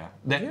 Yeah.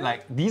 That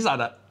like these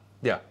are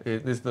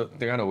it's the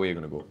kind of way you're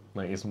gonna go.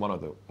 Like it's one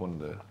of the.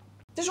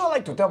 This is what I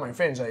like to tell my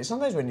friends. Like,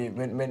 sometimes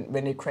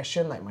when they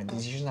question like my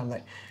decisions, I'm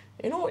like,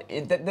 you know,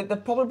 the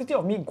probability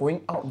of me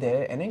going out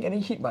there and then getting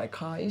hit by a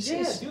car is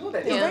Yeah, do you know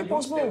that it's very news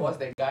possible. there was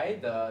that guy,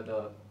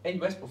 the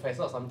NUS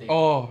professor or something.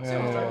 Oh, So he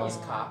was yeah. driving his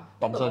car,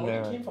 then the Thompson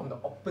lorry there. came from the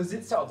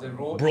opposite side of the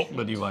road Broke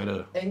the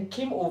divider. and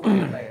came over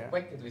and like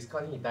whacked into his car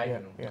and he died, you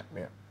know.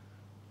 Yeah.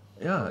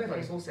 Yeah. That's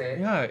like so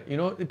sad. Yeah, you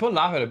know, people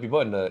laugh at the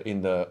people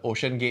in the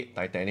Ocean Gate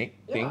Titanic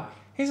thing. Yeah.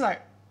 He's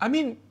like, I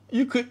mean,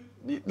 a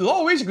lot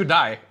of ways you could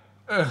die,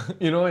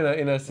 you know,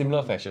 in a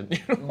similar fashion.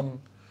 You know?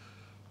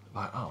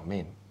 But oh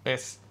man,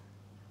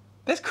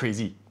 that's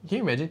crazy. Can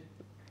you imagine?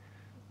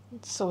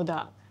 So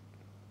dark.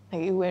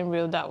 Like it went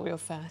real dark real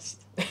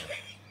fast.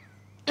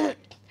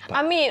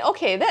 I mean,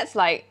 okay, that's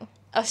like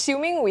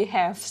assuming we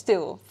have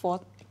still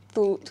for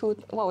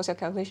what was your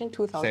calculation?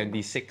 2000.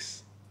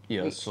 76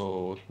 years,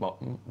 so well,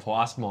 for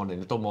us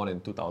little more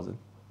than 2000.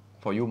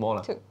 For you more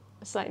lah.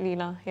 Slightly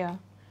lah, yeah.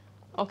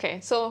 Okay,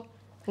 so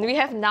we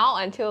have now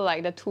until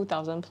like the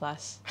 2000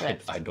 plus.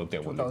 left. I don't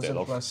think we'll live that 2000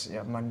 long. plus,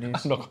 Mondays.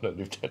 I'm not gonna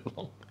live that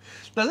long.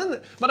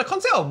 But the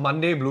concept of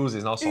Monday blues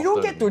is now softer. You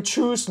don't get to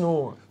choose,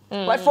 no.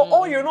 Like for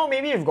all you know,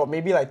 maybe you've got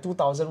like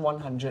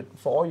 2,100.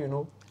 For all you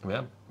know,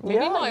 Yeah. Maybe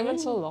Yeah, not I even mean-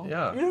 so long.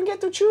 Yeah. you don't get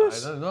to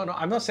choose. No,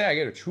 I'm not saying I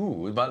get to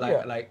choose, but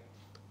Yeah.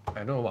 I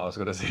don't know what I was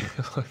gonna say.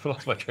 I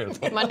lost my train of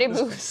thought. Monday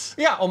blues.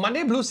 Yeah,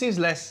 Monday blues seems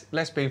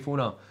less painful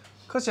now,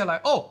 cause you're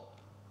like, oh,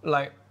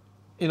 like,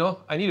 you know,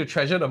 I need to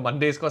treasure the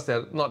Mondays cause there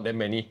are not that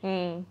many.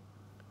 You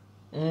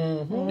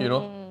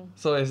know,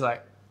 so it's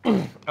like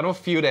I don't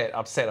feel that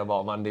upset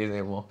about Mondays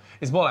anymore.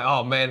 It's more like,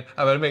 oh man,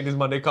 I better make this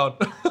Monday count.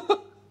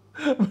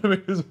 I better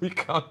make this week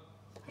count.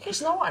 Because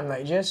now I'm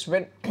like just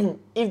when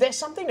if there's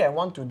something that I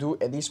want to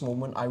do at this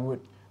moment, I would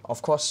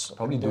of course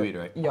Probably do it,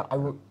 right? Yeah, I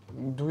would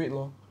do it,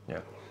 lor. Yeah.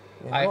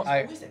 Yeah.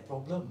 I Always that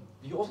problem.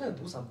 You also want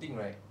to do something,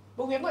 right?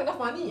 But we have not enough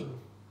money.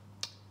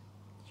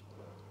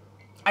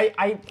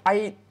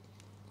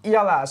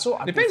 Yeah lah. So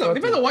I depends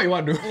prefer on what you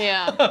want to do.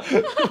 Yeah.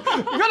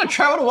 You gotta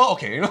travel the world,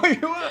 okay? You know,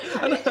 you wanna,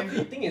 I mean,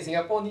 everything in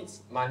Singapore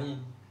needs money.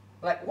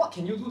 Like, what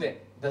can you do that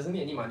doesn't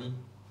need any money?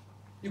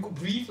 You could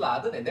breathe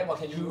lah. Other than that, what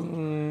can you do?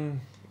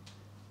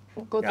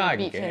 Go to Yeah, I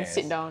the beach and guess.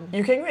 sit down.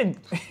 You can go and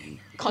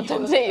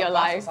Contemplate your You must take a bus or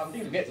life.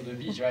 something to get to the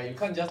beach, right? You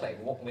can't just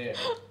like walk there.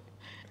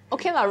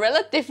 Okay lah,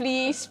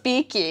 relatively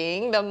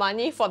speaking, the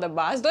money for the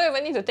bus, don't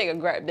even need to take a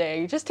Grab there.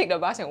 You just take the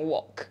bus and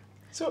walk.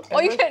 so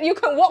Or you can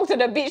walk to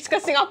the beach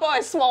because Singapore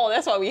is small,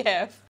 that's what we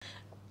have.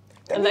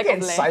 A you lack can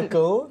of land.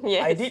 cycle.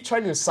 Yes. I did try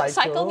to cycle.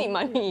 Cycle need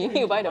money,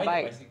 you buy the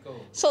bike. Bicycle.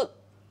 So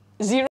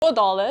 $0,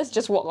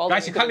 just walk all the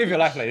guys, way you to can't the live your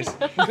life like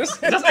this.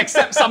 Just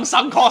accept some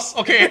sunk cost,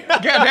 okay?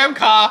 Get a damn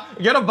car,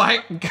 get a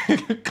bike,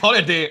 call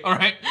it a day,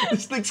 alright?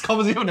 This thing's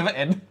conversation will never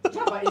end.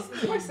 Yeah, but it's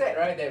quite sad,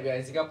 right? That we are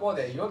in Singapore.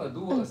 That you want to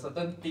do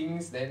certain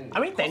things, then. I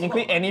mean, it costs a lot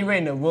technically, of money. anywhere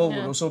in the world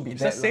would Yeah. also be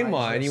It's that. the same lah.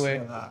 one It's just,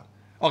 anyway. yeah lah.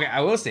 Okay,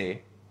 I will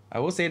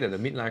say that the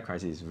midlife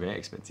crisis is very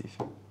expensive.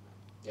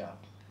 Yeah.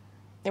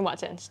 In what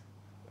sense?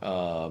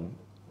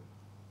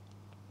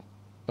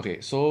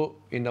 Okay, so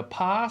in the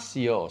past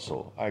year or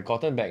so, I've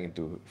gotten back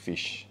into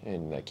fish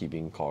and like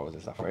keeping corals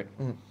and stuff, right?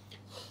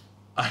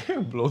 I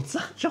have blown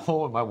such a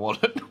hole in my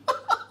wallet.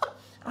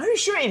 Are you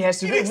sure it has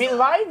to do with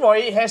midlife or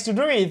it has to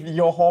do with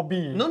your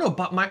hobby? No,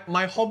 but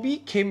my hobby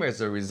came as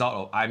a result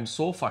of I'm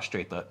so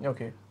frustrated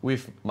Okay.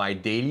 with my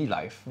daily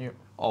life Yep.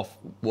 of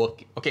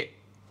work. Okay,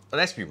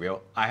 let's be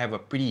real. I have a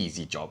pretty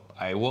easy job.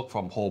 I work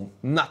from home,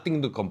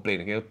 nothing to complain.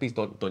 Okay, please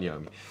don't yell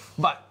at me.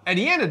 But at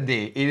the end of the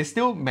day, it is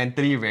still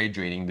mentally very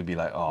draining to be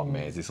like, oh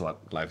man, is this what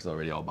life's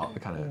already all about?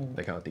 That kind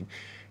of thing.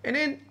 And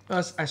then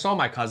I saw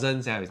my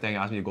cousins and they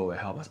asked me to go and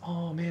help. I was like,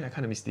 oh man, I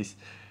kind of miss this.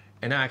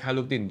 And then I kind of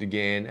looked into it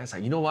again. And I was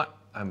like, you know what?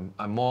 I'm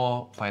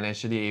more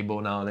financially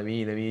able now. Let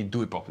me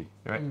do it properly,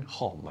 right?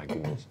 Oh my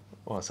goodness,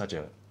 oh such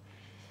a,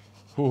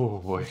 oh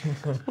boy,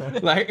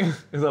 like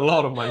it's a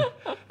lot of money,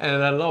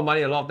 and a lot of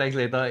money. A lot of times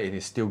later, it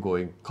is still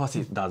going because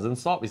it doesn't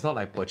stop. It's not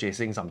like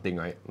purchasing something,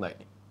 right? Like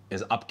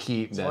it's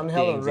upkeep. That One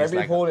hell of a things, it's rabbit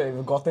like, hole that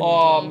you've gotten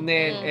oh into.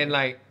 man, and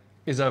like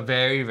it's a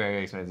very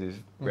very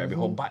expensive rabbit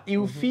hole. But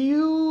you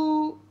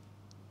feel,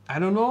 I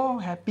don't know,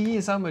 happy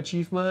is some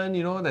achievement.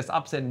 You know, there's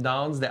ups and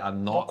downs that are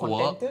not More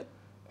work. contented?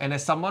 And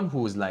as someone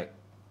who's like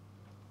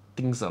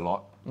thinks a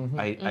lot,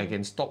 I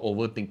can stop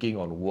overthinking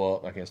on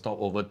work. I can stop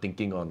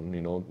overthinking on,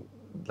 you know,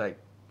 like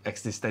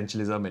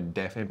existentialism and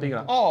death and being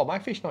like, oh, my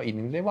fish not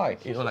eating, then why?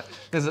 You know, like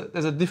there's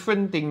a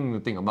different thing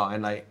to think about,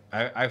 and like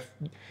I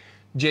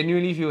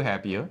genuinely feel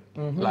happier.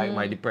 Like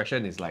my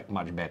depression is like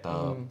much better.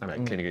 I'm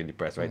like clinically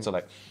depressed, right? So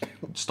like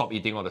stop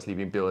eating all the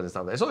sleeping pills and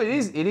stuff like that. So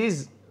it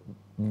is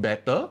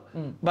better,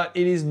 but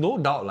it is no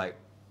doubt like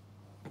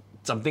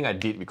something I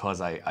did because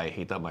I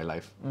hated my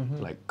life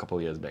like a couple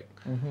of years back.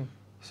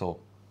 So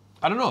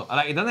I don't know.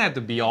 Like it doesn't have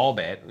to be all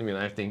bad. I mean,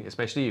 I think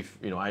especially if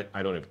you know I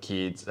don't have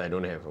kids, I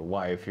don't have a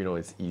wife. You know,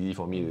 it's easy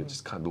for me to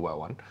just can't do what I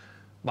want.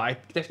 But I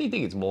definitely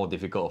think it's more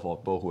difficult for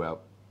people who are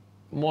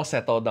more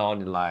settled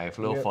down in life,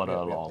 a little further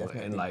along,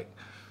 definitely. and like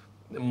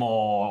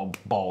more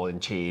ball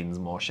and chains,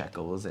 more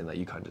shackles, and like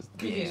you can't just.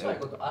 Okay, so I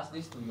got to ask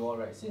this to you all,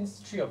 right?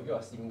 Since 3 of you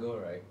are single,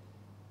 right?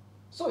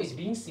 So is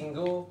being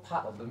single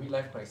part of the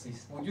midlife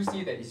crisis? Would you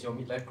say that it's your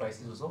midlife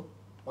crisis also?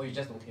 Or you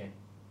just don't care?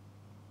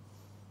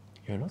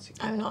 You're not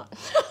single. I'm not.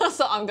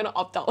 So I'm gonna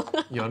opt out.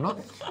 You're not.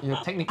 You're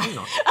technically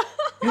not.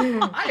 I'm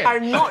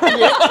not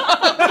yet.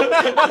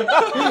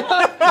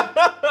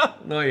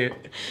 Not yet.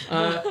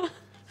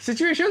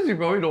 Situations you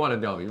probably don't want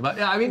to tell me, but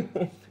yeah, I mean,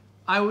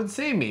 I would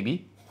say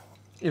maybe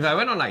if I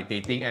went on like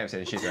dating apps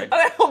and shit, right?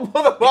 Both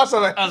of us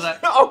are like, I was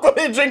like,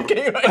 awkwardly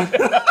drinking right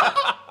now.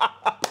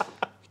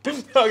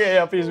 Okay,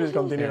 yeah, please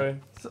continue. yeah. Right?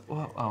 So,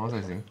 what was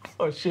I saying?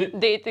 Oh shit.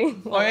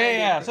 Dating. Oh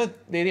yeah. So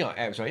dating on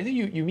apps, right? Then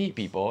you meet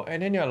people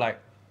and then you're like,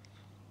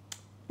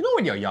 you know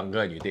when you're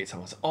younger and you date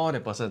someone, it's like, oh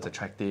that person's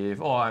attractive.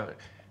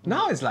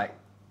 Now it's like,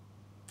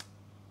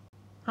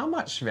 how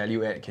much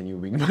value add can you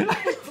bring to my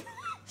life?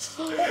 It's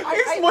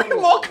way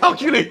more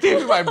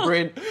calculative in my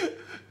brain.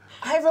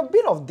 I have a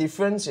bit of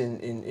difference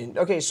in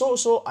okay,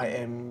 so I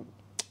am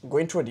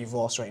going through a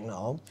divorce right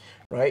now,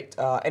 right?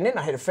 And then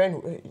I had a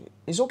friend who,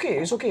 it's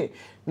okay.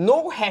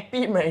 No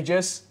happy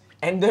marriages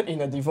ended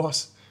in a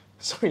divorce.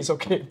 So it's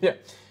okay, yeah.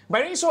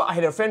 But anyway, so I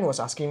had a friend who was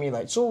asking me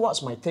like, so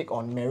what's my take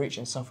on marriage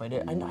and stuff like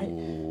that? And I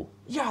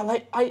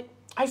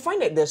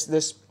find that there's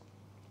this,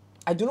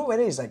 I don't know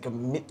whether it's like a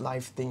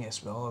midlife thing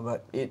as well,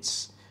 but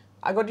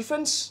I got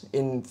difference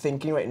in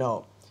thinking right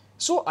now.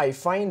 So I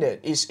find that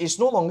it's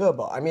no longer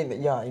about, I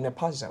mean, yeah, in the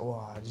past it's like,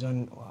 wow, this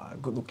one, wow,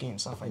 good looking and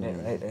stuff like that,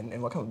 right?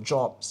 And what kind of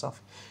job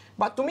stuff.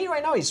 But to me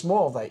right now, it's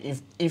more of like,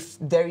 if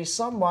there is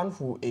someone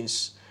who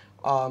is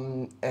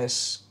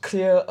as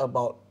clear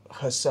about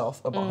herself,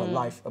 about her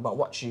life, about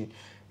what she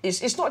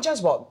it's not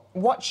just about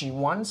what she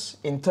wants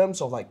in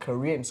terms of like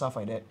career and stuff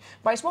like that,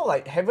 but it's more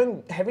like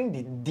having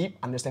the deep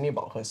understanding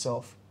about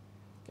herself.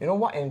 You know,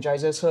 what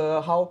energizes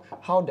her,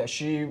 how does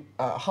she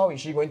how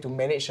is she going to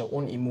manage her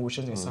own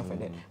emotions and stuff like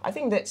that. I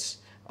think that's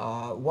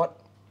what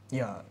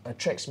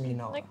attracts me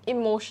now. Like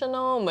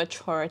emotional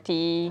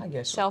maturity, I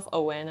guess so.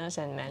 self-awareness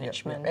and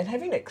management. And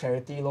having that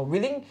clarity,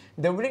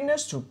 the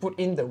willingness to put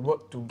in the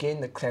work to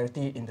gain the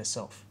clarity in the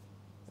self.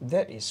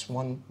 That is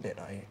one that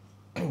I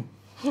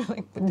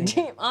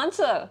Deep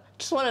answer.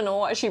 Just want to know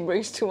what she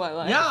brings to my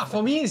life. Yeah,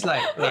 for me it's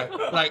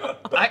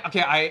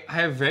I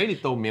have very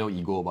little male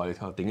ego about this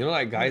kind of thing. You know,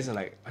 like guys are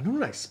like, I don't know,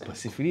 like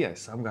specifically like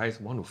some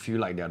guys want to feel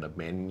like they're the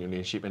man in the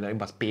relationship and they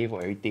must pay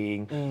for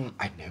everything.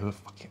 I never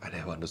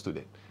understood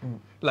it.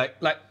 Like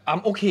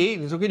I'm okay,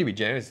 it's okay to be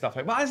generous and stuff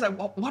like, but I was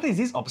like, what is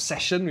this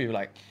obsession with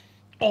like,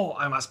 oh,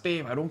 I must pay,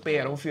 if I don't pay,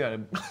 I don't feel like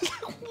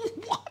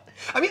what?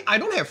 I mean, I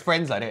don't have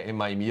friends like that in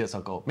my immediate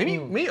circle.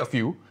 Maybe a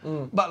few.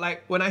 But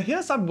like when I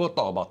hear some people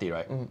talk about it,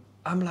 right?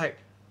 I'm like,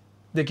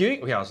 they're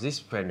giving, okay, I was this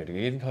friend, they're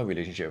giving her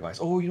relationship advice.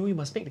 Oh, you know, you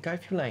must make the guy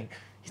feel like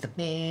he's the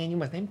man, you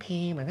must then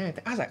pay him and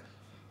everything. I was like,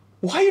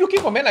 why are you looking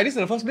for men like this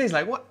in the first place?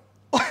 Like what?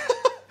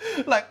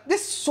 Like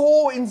this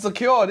so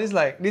insecure.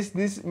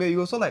 This you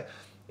also like,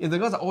 if the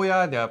girls are, oh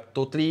yeah, they're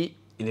totally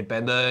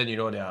independent, you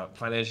know, they're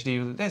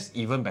financially, that's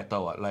even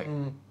better. What? Like,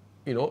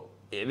 you know,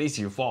 at least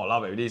you fall in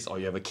love with this or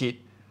you have a kid.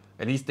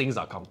 At least things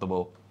are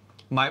comfortable.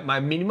 My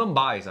minimum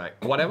bar is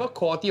like, whatever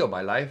quality of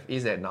my life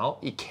is at now,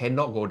 it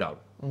cannot go down.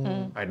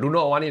 I do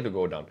not want it to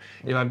go down.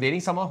 If I'm dating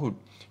someone who,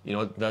 you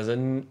know,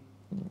 doesn't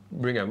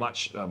bring as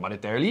much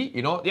monetarily,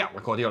 you know, yeah,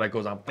 my quality of life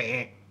goes down,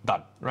 bang,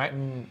 done, right?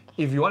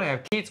 If you want to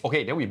have kids,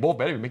 okay, then we both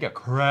better be making a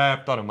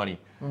crap ton of money,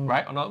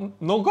 right?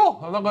 No go,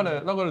 I'm not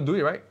gonna do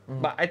it, right?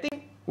 But I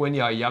think when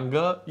you're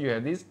younger, you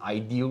have this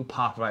ideal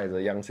path, right, as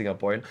a young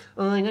Singaporean.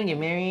 Oh, you're gonna get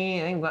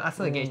married, I'm gonna ask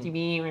her to get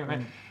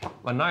HDB,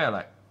 but now you're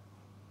like,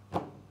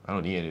 I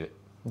don't need any of it.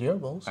 Yeah,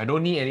 boss. I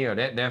don't need any of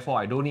that, therefore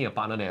I don't need a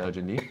partner that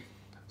urgently.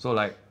 So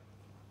like,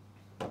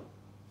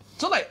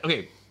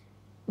 okay,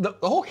 the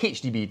whole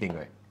HDB thing,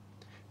 right?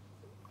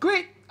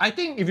 Great. I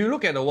think if you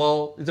look at the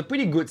world, it's a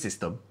pretty good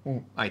system,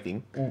 I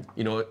think.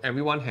 You know,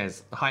 everyone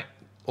has high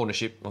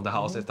ownership of the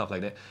house and stuff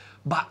like that.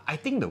 But I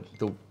think the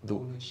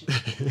Ownership.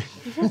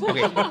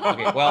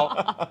 okay,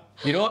 well,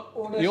 you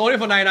know, you own it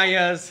for 99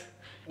 years.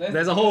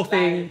 There's a whole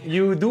thing.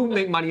 You do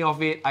make money off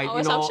it. Our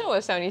assumption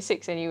was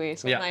 76 anyway,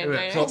 so Yeah,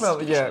 99.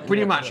 so yeah,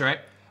 pretty much, right?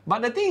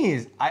 But the thing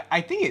is,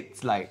 I think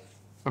it's like,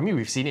 I mean,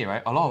 we've seen it,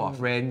 right? A lot of our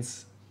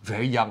friends,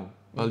 very young,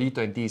 early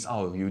 20s,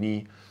 out of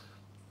uni,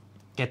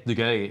 get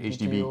together at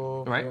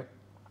HDB, right?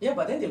 Yeah,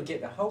 but then they'll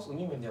get the house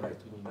only when they're like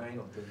 29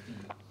 or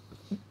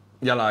 30.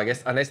 Yeah, I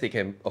guess, unless they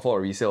can afford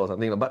a resale or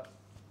something. But,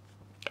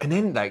 and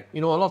then, like,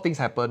 you know, a lot of things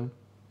happen.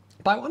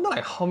 But I wonder,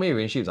 like, how many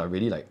relationships are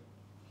really, like,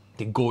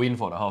 they go in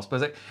for the house.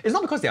 But it's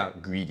not because they are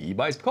greedy,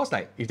 but it's because,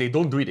 like, if they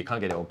don't do it, they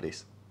can't get their own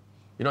place.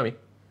 You know what I mean?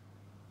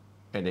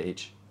 At their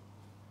age.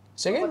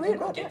 Second, But they're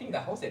not getting the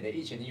house at their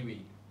age anyway.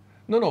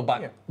 No,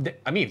 but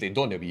I mean, if they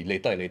don't, they'll be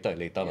later and later and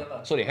later.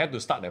 Yeah, so they have to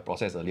start their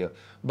process earlier.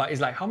 But it's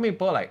like, how many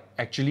people like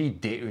actually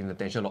date with the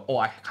intention of, oh,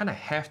 I kind of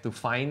have to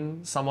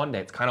find someone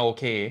that's kind of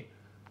okay,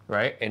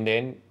 right? And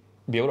then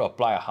be able to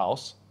apply a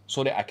house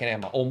so that I can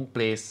have my own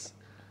place,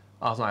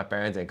 ask my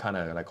parents, and kind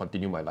of like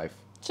continue my life.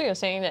 So you're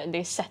saying that they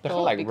They're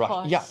settle kind of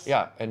like because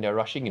yeah, and they're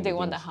rushing into they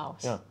want the things.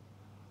 house. Yeah.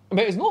 But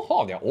it's no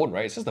fault of their own,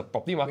 right? It's just the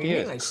property market You here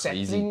mean is like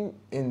crazy. settling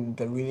in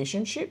the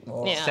relationship?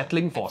 Or? Yeah.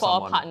 Settling for a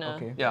someone. partner.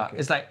 Okay. Yeah,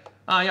 it's like,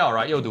 yeah,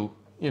 alright, you'll do,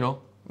 you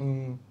know.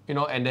 You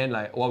know, and then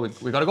like, well,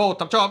 we gotta go,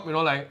 chop, you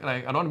know, like I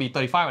don't want to be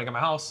 35 when I get my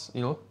house,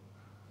 you know.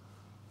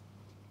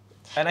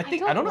 And I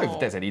think, I don't know if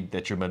there's any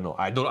detriment, or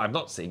I'm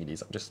not saying it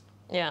is, I'm just,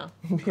 Yeah.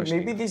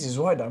 Maybe this is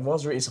why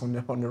divorce rate is on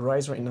the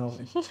rise right now.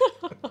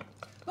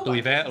 No, to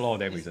be but fair, a lot of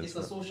them it's reasons.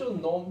 a social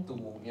norm to,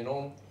 you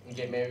know,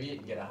 get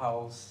married, get a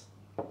house,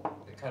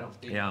 that kind of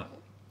thing. Yeah.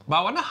 But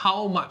I wonder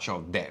how much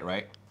of that,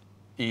 right,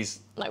 is,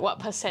 Like what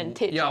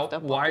percentage of the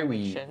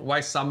population? why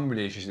some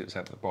relationships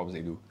have the problems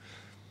they do.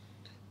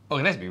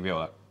 Okay, let's be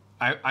real.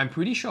 I'm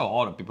pretty sure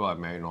all the people I've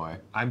married now,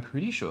 I'm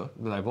pretty sure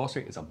the divorce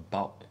rate is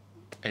about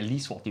at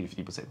least 40 to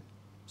 50%.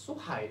 So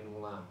high, no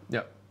lah.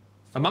 Yeah.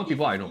 Among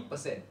people I know.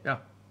 50%. Yeah.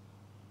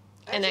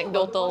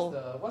 Anecdotal.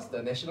 What's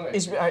the national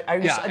It's,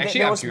 average? actually,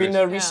 there I'm has been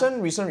a curious.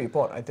 recent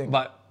report, I think.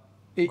 But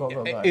it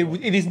Got.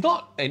 is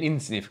not an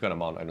insignificant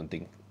amount, I don't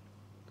think.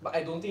 But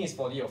I don't think it's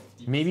 40 or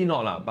 50. Maybe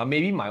not lah, but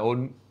maybe my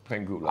own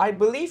friend group. Lah. I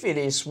believe it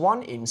is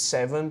 1 in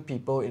 7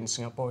 people in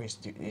Singapore is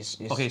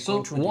Okay, so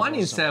going through 1 in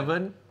divorce now.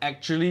 7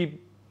 actually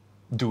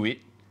do it.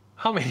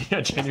 How many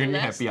are genuinely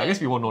less happy? I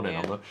guess we won't know that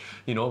yeah. number,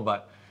 you know,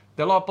 but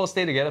there are a lot of people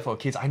stay together for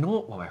kids. I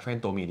know what my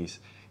friend told me this.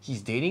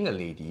 He's dating a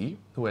lady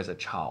who has a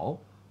child,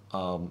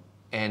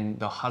 and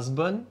the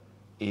husband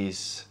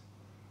is,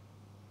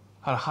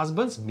 her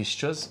husband's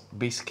mistress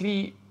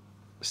basically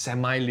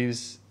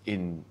semi-lives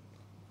in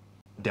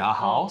their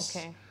house,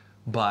 okay.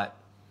 but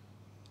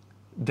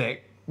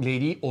that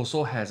lady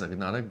also has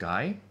another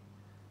guy.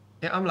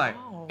 And I'm like,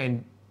 Wow.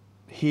 and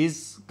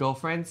his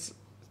girlfriend's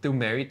still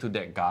married to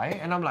that guy,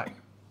 and I'm like,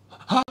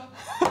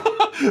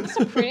 It's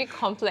a pretty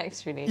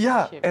complex relationship.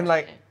 yeah, and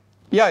like, right?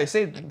 yeah, I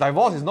say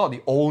divorce is not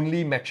the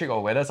only metric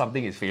of whether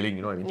something is failing.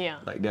 You know what I mean? Yeah.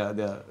 Like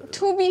they're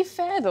To be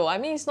fair though, I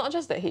mean, it's not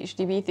just the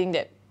HDB thing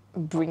that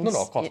brings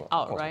of course it not, of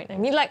out, course right? I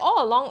mean, like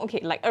all along,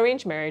 okay, like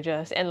arranged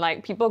marriages and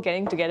like people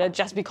getting together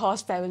just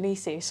because family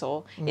say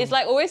so. It's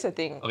like always a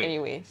thing, Okay.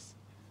 anyways.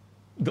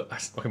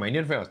 Okay, my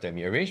Indian friend was telling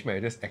me arranged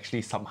marriages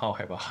actually somehow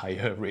have a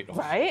higher rate of,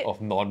 Right?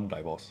 of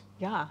non-divorce.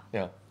 Yeah.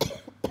 Yeah.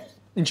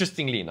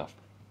 Interestingly enough.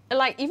 And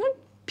like even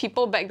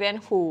people back then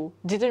who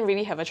didn't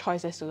really have a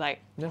choice as to like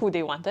who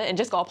they wanted and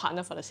just got a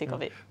partner for the sake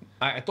of it.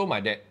 I told my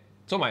dad,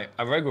 so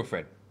a very good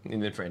friend,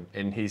 Indian friend,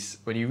 and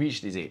when he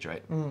reached his age,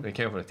 right, when he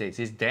came from the States,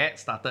 his dad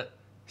started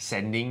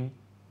sending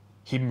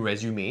him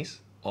resumes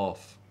of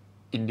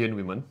Indian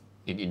women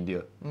in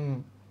India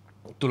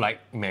to like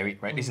marry,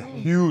 right? It's a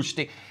huge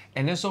thing.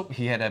 And then so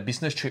he had a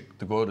business trip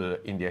to go to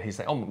India. He's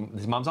like, oh,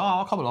 his mom's, oh,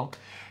 I'll come along.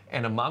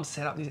 And the mom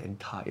set up this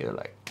entire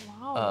like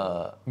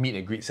meet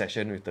and greet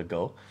session with the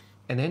girl.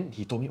 And then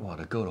he told me, wow,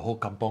 the girl, the whole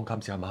kampong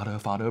comes here, mother,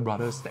 father,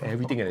 brothers,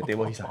 everything at the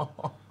table. He's like,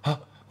 huh,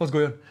 what's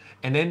going on?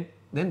 And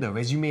then the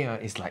resume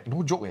is like,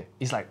 no joke,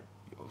 it's like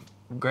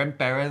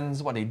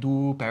grandparents, what they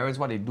do, parents,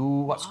 what they do,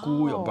 what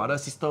school, your brother,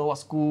 sister, what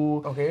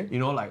school, Okay. you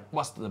know, like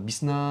what's the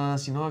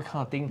business, you know, that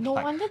kind of thing. No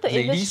like, wonder the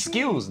lady industry-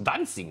 skills,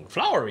 dancing,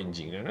 flower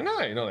arranging, you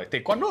know, like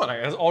taekwondo,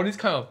 like there's all these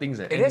kind of things.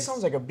 Hey, that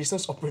sounds like a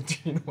business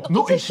opportunity. You know?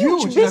 no, it's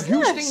huge, it's a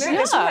huge thing there.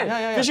 That's right.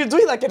 Yeah. You should do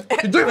it like an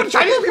ad. Do it for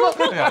Chinese people.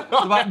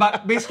 Yeah.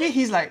 But basically,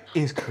 he's like,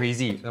 it's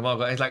crazy. Oh my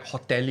God, it's like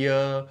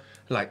hotelier,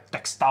 like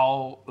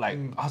textile. Like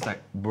I was like,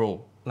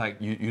 bro, like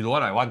you know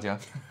what I want, yeah,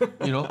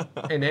 you know.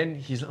 And then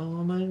he's like,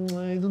 oh man,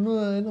 I don't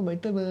know, not my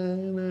type.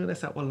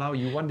 That's like, walao,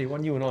 you want, they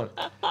want you or not.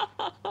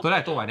 So then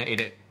I told my dad, hey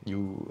dad,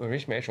 you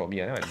arrange marriage for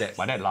me. And then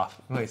my dad laughed.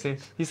 You know,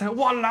 he's like,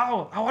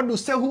 walao, I want to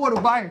sell, who want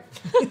to buy?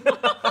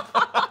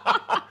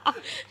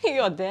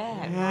 Your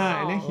dad.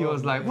 Yeah, and then he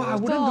was like, wow, I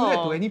wouldn't do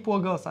that to any poor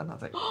girl, son. I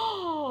was like,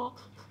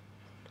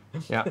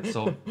 yeah,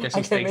 so guess I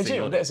who's can staying imagine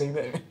single? your dad saying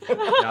that.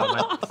 Yeah,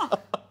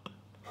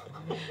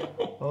 man.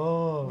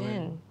 Oh,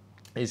 Man.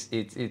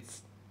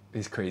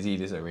 It's crazy,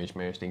 this arranged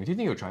marriage thing. Do you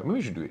think you'll try? Maybe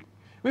we should do it.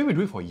 Maybe we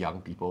do it for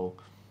young people.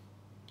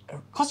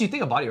 Because you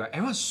think about it, right?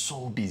 Everyone's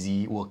so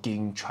busy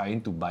working,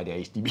 trying to buy their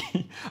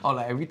HDB or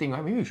like everything,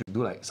 right? Maybe we should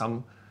do like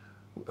some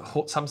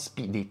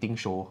speed dating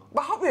show.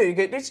 But how will you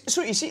get this?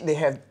 So you see, they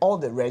have all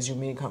the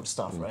resume kind of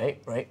stuff,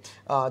 right?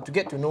 To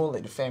get to know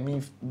like the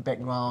family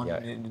background, Yeah.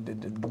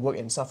 the work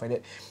and stuff like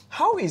that.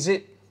 How is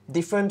it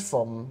different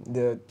from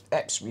the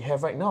apps we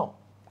have right now?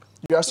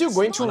 You are still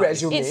going through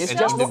resumes, It's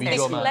just for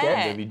individual, man.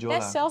 self-declared. Individual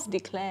That's lah.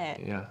 self-declared.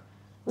 Yeah.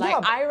 Like Yeah,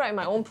 but- I write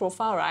my own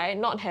profile, right?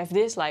 Not have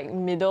this like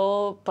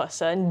middle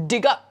person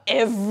dig up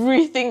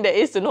everything there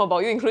is to know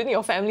about you, including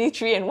your family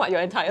tree and what your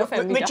entire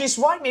family Which does. is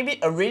why maybe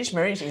arranged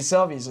marriage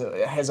itself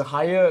has a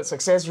higher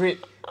success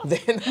rate than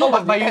No, all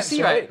of but the you apps,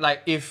 see, right?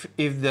 Like if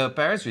the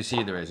parents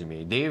receive the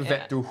resume, they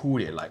vet through who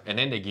they like, and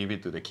then they give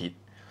it to the kid.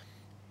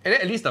 And then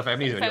at least the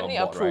family is already Family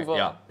on board, approval.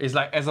 right? Yeah. It's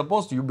like as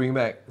opposed to you bring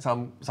back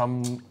some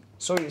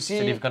So you see,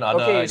 significant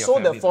other okay, in your so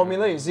the family.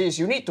 formula is this: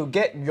 you need to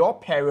get your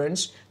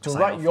parents to Sign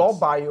write off your first.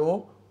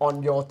 bio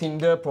on your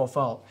Tinder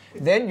profile.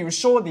 Then you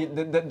show the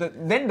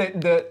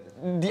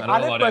know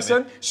other about that,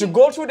 person should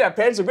go through their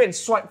parents to go and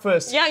swipe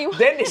first. Yeah, you-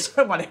 Then they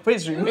swipe whatever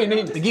is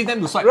remaining. to give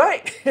them to swipe.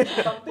 Right?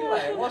 Something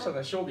like I watched on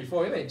the show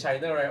before, in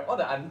China, right? All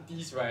the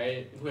aunties,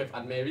 right, who have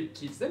unmarried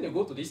kids, then they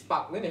go to this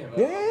park, then they have a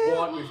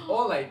board with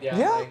all like their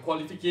Yeah. like,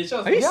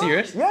 qualifications. Are you Yeah.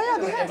 serious? Yeah,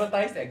 They they have.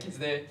 advertise their kids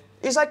there.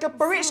 It's like a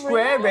parade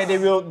square where they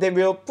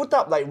will put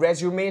up like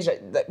resumes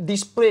that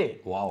display.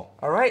 Wow.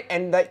 All right,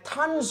 and like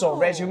tons of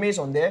resumes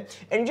on there,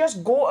 and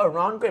just go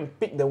around, go and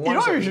pick the ones. You know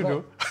what that we should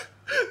like.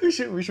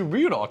 do? we should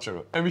bring you to Orchard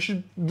Road, and we should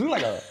do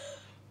like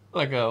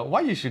a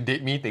why you should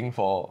date me thing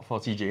for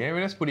CJ, and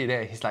we just put it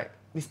there. He's like,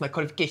 this is my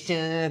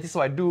qualification, this is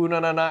what I do,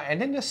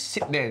 and then just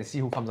sit there and see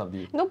who comes up to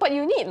you. No, but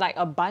you need like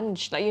a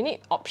bunch, like you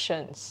need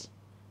options.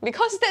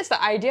 Because that's the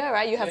idea,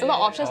 right? You have a lot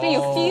of options, then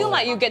you feel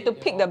like you get to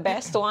pick the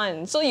best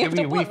one. So you have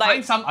And to we put find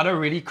like... some other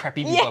really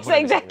crappy people. Yes, and put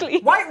them inside. exactly.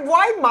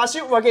 Why must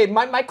you? Okay,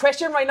 my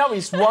question right now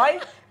is why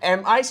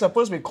am I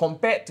supposed to be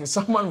compared to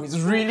someone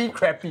who's really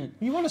crappy?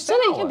 You want to So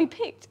stand that you out, can be what?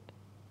 picked.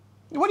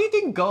 What do you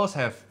think girls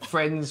have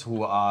friends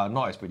who are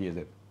not as pretty as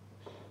them?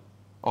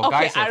 Or Okay,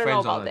 guys I have don't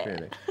know friends who are about not as that.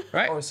 pretty as them?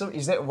 Right? Oh, so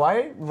is that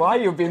why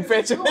you've been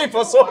friends with me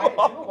for Do so you know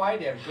long? why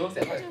they have girls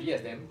that are not as pretty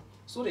as them?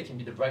 So they can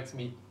be the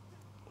bridesmaid.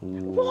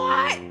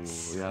 What?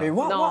 Yeah. Wait,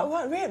 what?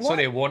 No. Wait, So what?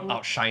 they won't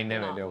outshine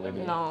them at their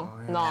wedding. No,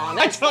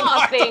 that's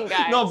not a thing,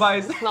 guys. No, but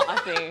it's- It's not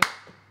a thing.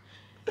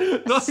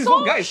 No, it's So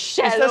not guys. It's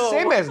the shallow.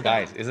 same as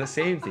guys. It's the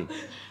same thing.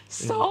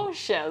 So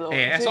shallow.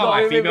 Hey, that's See, what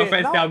my wait, female wait,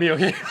 friends now- tell me,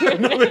 okay?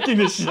 I'm not making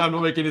this shit, I'm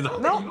not making this up.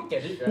 You look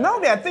at it, right? Now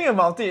that I think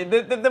about it,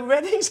 the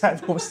weddings I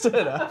posted.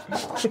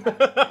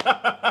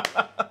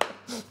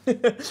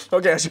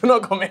 Okay, I should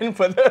not comment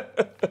further.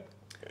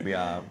 We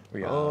are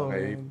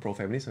very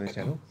pro-feminist on this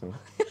channel, so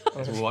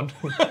let's move on.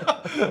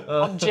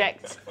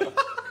 Object.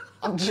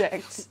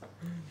 Object.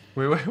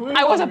 Wait,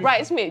 I was a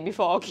bridesmaid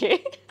before,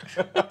 okay?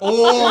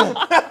 Oh,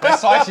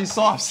 that's why she's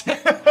so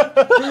upset.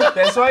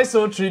 That's why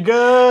so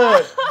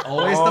triggered.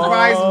 Always the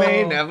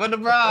bridesmaid, never the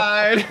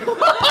bride.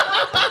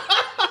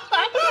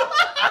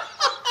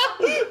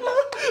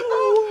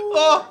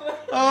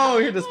 Oh,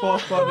 hit the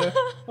spot there.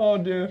 Oh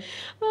dear.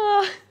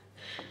 Oh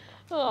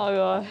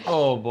god.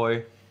 Oh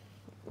boy.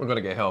 We're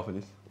gonna get hell for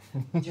this.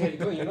 Yeah,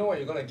 you know what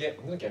you're gonna get?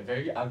 You're gonna get a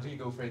very ugly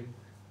girlfriend.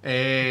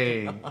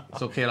 Hey,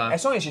 it's okay lah.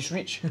 As long as she's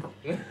rich.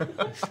 Then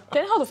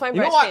how to find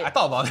You know what? bridesmaid? I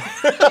thought about it.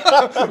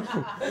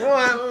 You know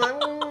what? I'm like,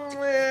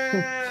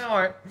 yeah,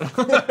 alright.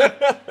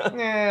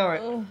 Yeah,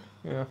 alright.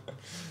 Yeah.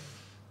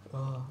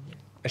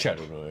 Actually, I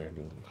don't know.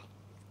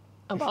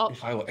 About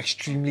If I were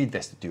extremely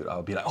destitute, I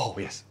would be like, oh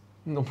yes,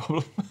 no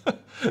problem.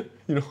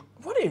 You know.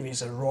 What if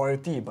it's a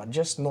royalty but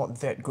just not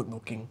that good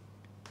looking?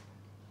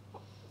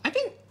 I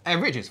think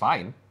average is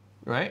fine,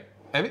 right?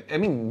 I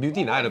mean, beauty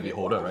in the eye of the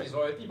beholder, What if right? he's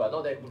royalty but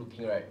not that good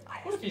looking, right?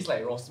 What if he's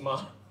like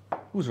Rosma?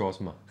 Who's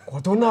Rosma? Oh,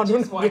 don't know.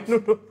 wife.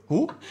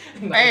 Who?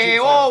 Hey,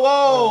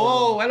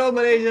 whoa! Hello,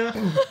 Malaysia.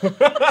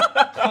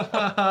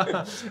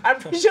 I'm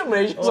pretty sure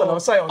Malaysians on our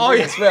side on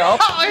this as well.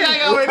 Oh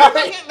yeah, wait.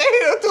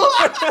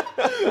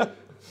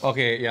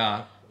 Okay,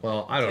 yeah.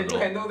 Well, I don't Can know.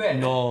 you handle that?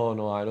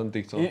 No, I don't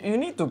think so. You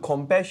need to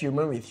compare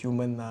human with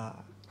human.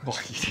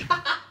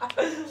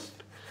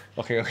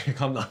 Okay,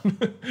 calm down.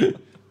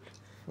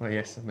 Oh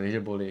yes,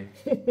 Malaysia boleh.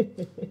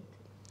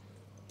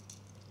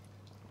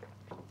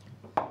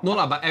 No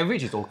lah, but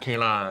average is okay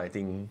lah. I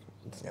think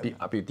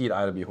beauty the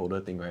eye of the beholder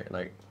thing, right?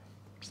 Like,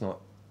 it's not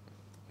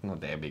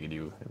that big a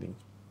deal. I think.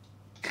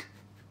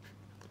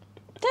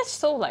 that's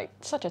so like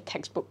such a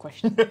textbook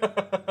question.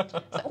 It's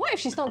like, what if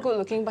she's not good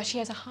looking but she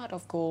has a heart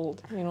of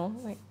gold? You know,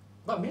 like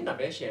But men are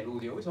very shallow,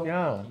 they always want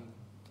Yeah. good looking.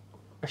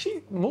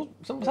 Actually,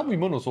 some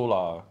women also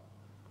lah.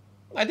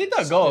 I dated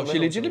a girl. She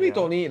women legitimately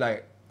also, told me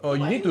like, oh, you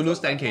But need to lose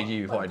 10 girls are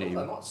kg before I but date girls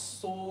are you. not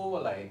so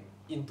like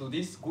into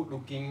this good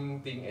looking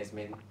thing as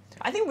men.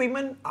 I think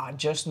women are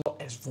just not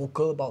as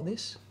vocal about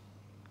this.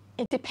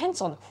 it depends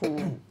on who.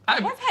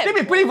 They've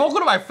been pretty vocal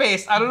to my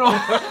face. I don't know.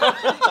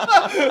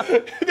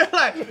 They're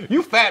like,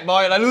 you fat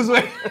boy, like lose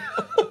weight.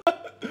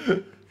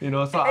 You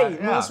know, so Hey,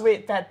 lose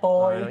weight, fat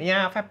boy.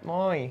 Yeah, fat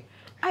boy.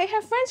 I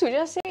have friends who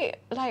just say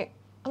like,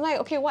 I'm like,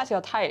 okay, what's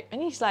your type?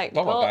 And he's like,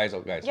 What about girl- guys or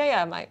guys?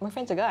 Yeah, my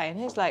friend's a guy, and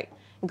he's like,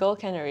 girl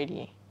can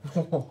already.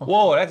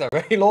 Whoa, that's a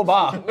very low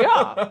bar.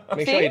 Yeah.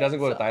 Make sure he doesn't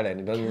go to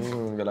Thailand. He doesn't.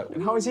 You're like,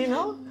 How is he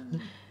now?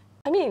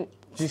 I mean,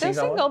 He still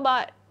single? single,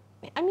 but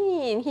I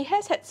mean, he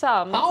has had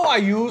some. how are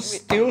you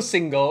still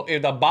single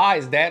if the bar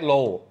is that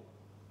low?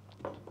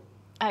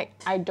 I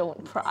don't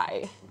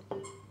pry.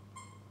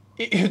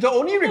 If the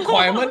only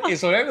requirement is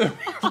for them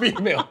to be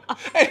female,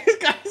 and this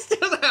guy still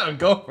doesn't have a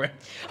girlfriend.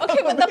 Okay,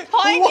 but the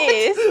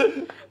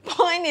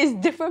point is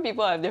different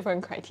people have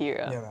different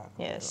criteria. Yeah, lah.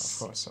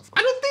 Yes. Of course.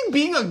 I don't think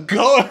being a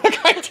girl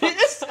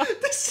this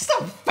is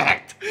a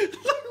fact.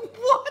 Like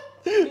what?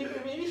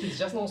 Maybe he's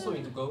just not so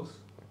into girls.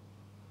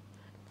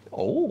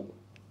 Oh.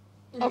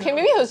 Okay,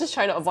 maybe he was just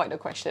trying to avoid the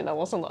question. I'm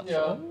also not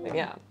sure.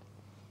 Yeah.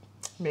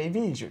 Maybe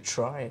you should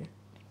try.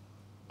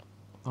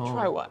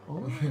 Try what?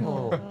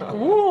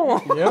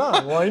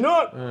 Yeah, why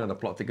not? The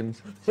plot thickens.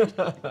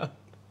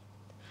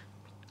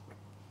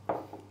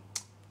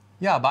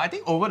 Yeah, but I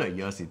think over the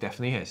years it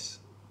definitely has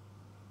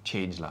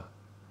changed lah.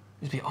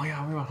 It's been, oh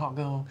yeah, we're a hot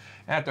girl.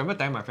 And I remember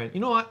telling my friend, you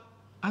know what?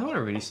 I don't want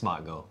a really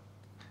smart girl.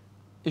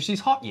 If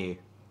she's hot, yeah,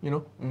 you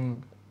know.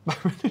 But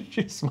whether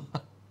she's smart,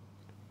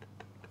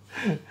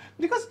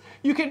 because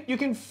you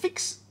can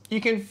fix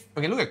okay,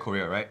 look at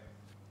Korea, right?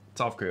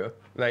 South Korea,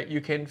 like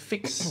you can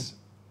fix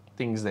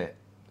things that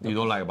you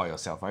don't like about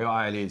yourself, right? Your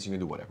eyelids, you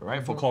can do whatever,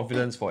 right? For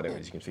confidence, for whatever,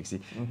 you can fix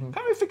it. Can't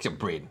really fix your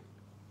brain.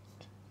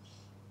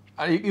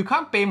 You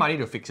can't pay money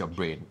to fix your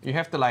brain. You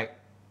have to like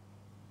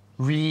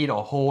read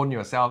or hone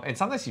yourself, and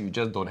sometimes you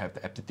just don't have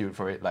the aptitude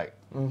for it. Like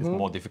it's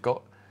more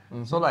difficult.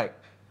 So like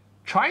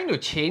trying to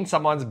change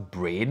someone's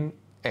brain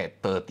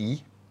at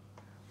 30,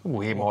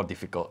 way more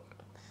difficult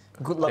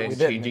Good luck than with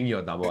that. changing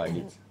your double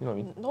eyelids. You know what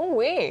I mean? No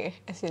way.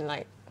 As in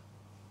like,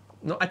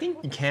 No, I think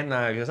you can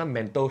there's some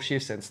mental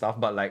shifts and stuff,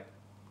 but like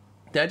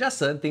there are just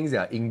certain things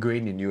that are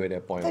ingrained in you at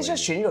that point. That's already.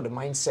 just changing of the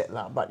mindset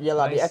lah. But yeah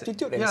lah, the Mindset.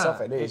 attitude and Yeah, stuff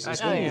like that is I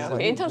it's think really it's like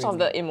okay, in terms of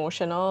the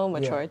emotional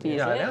maturity, Yeah,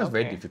 is it? that was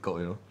very Okay. difficult,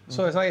 you know.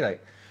 So it's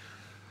like,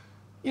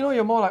 you know,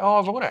 you're more like, oh,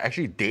 if I'm gonna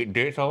actually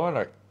date someone,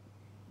 like,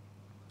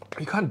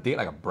 you can't date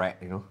like a brat,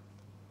 you know.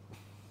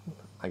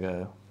 Like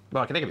a,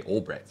 well, they can be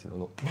old brats, you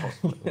know.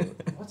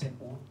 What's an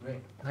old brat?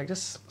 Like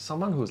just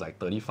someone who's like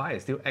 35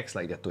 and still acts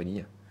like they're 20.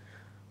 Yeah.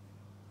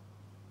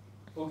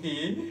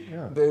 Okay.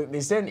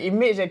 Is there an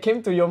image that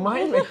came to your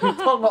mind when you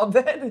talk about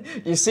that?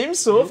 It seems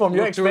so from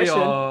your Look through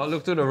expression.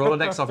 look through the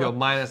Rolodex of your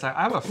mind. It's like,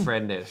 I have a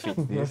friend that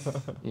fits this.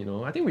 You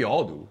know, I think we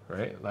all do,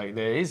 right? Like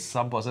there is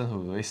some person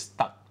who's always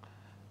stuck,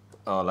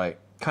 like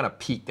kind of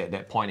peaked at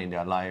that point in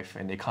their life,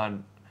 and they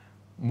can't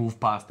move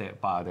past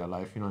that part of their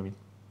life. You know what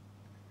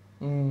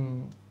I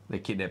mean? The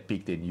kid that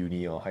peaked in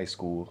uni or high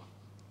school.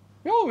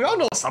 Yo, we all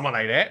know someone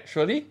like that,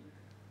 surely.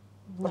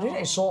 But then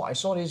I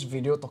saw this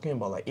video talking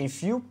about like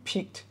if you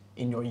peaked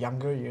in your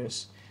younger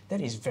years, that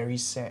is very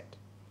sad.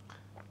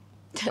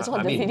 That's what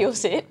I the mean- video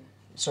said.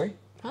 Sorry?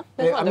 Huh?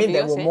 That's Yeah, what I the mean,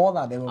 there video were said? more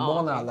lah. There were Oh,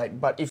 more lah. okay. Like,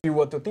 but if you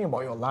were to think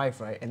about your life,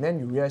 right, and then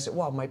you realize that,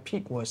 wow, my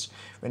peak was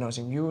when I was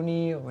in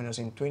uni, or when I was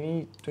in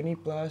 20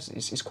 plus.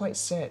 It's quite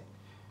sad,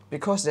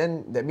 because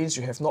then that means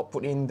you have not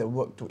put in the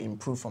work to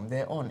improve from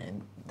there on,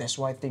 and that's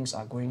why things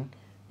are going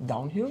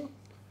downhill.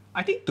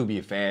 I think to be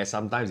fair,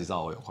 sometimes it's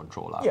out of your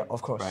control, lah. Yeah, of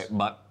course. Right,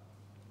 but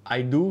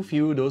I do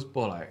feel those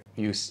people like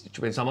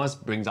when someone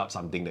brings up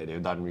something that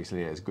they've done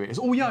recently that's great. It's,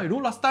 oh yeah, you know,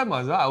 last time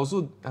I was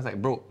like,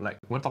 bro, like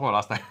we're not talking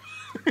about last time.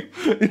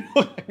 You know,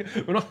 like,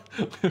 we're not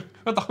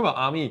talking about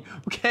army.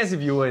 Who cares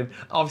if you were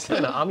obviously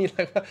in the army?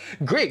 Like,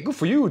 great, good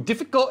for you.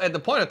 Difficult at the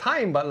point of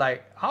time, but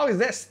like, how is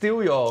that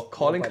still your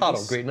calling but card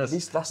this- of greatness?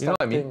 this last you know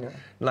what I time mean? thing,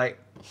 Like,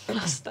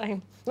 Last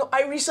time. No,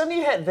 I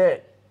recently had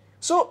that.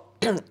 So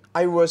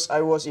I was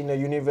in a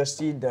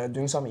university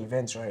doing some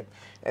events, right?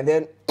 And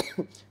then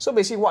so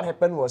basically what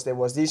happened was there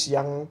was this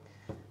young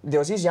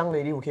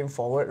lady who came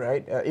forward,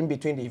 right, in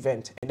between the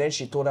event, and then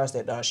she told us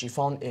that she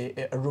found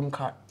a room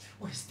card.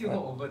 We're still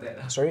not over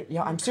that. Sorry,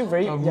 yeah, I'm still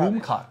very a yeah, room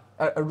card.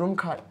 A room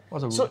card.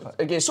 What's a room so, card?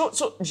 Okay, so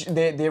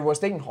they were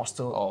staying in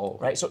hostel, Oh.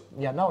 right? So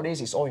yeah, nowadays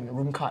it's all in a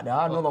room card,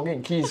 no longer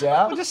in keys,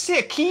 yeah. Just say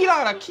a key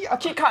lah, like key. A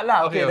key card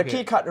lah, okay, Okay, the okay.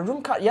 key card, the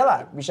room card, yeah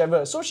lah,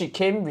 whichever. So she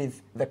came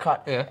with the card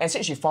Yeah. and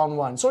said she found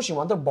one. So she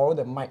wanted to borrow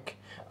the mic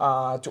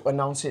to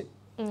announce it.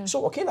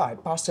 So okay lah, I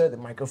passed her the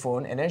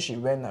microphone and then she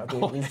went,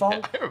 okay, we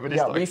found I remember this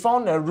story. we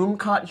found a room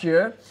card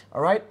here,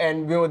 alright,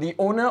 and will the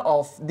owner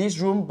of this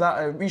room,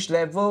 which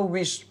level,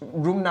 which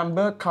room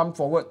number, come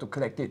forward to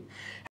collect it.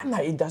 I'm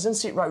like, it doesn't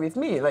sit right with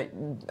me. Like,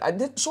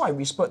 so I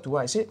whispered to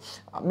her, I said,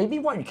 maybe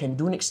what you can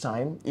do next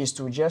time is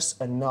to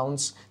just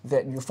announce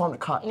that you found a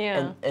card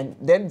Yeah. and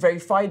then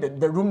verify the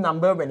room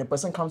number when the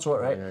person comes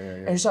forward, right?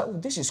 And she's like, oh,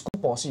 this is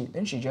school policy.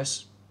 Then she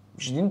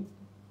didn't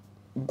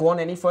go on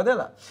any further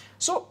lah.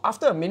 So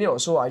after a minute or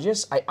so, I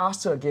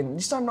asked her again.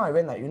 This time now I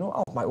went like,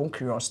 out of my own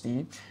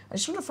curiosity, I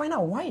just want to find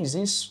out why is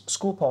this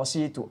school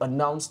policy to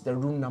announce the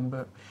room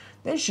number.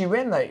 Then she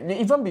went like,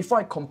 even before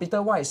I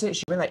completed what I said,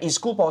 she went like, it's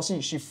school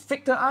policy. She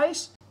flicked her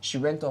eyes, she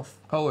went off.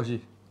 How old was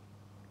she?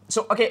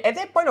 So okay, at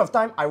that point of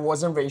time, I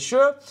wasn't very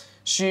sure.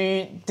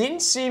 She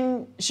didn't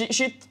seem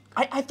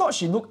I thought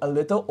she looked a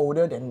little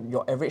older than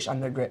your average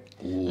undergrad,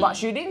 but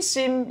she didn't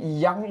seem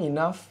young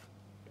enough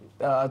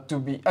to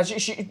be.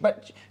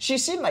 But she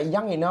seemed like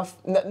young enough,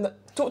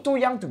 too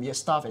young to be a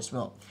staff as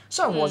well.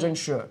 So I wasn't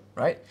sure,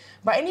 right?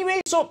 But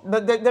anyway, so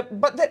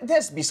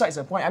that's besides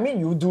the point. I mean,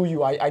 you do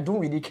you. I don't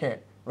really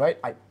care, right?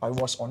 I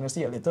was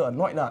honestly a little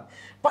annoyed lah.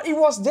 But it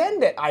was then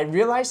that I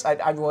realized I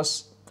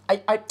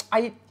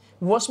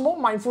was more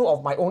mindful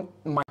of my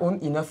own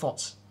inner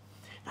thoughts.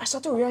 I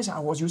started to realize I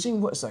was using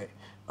words like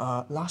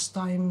last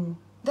time.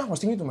 Then I was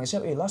thinking to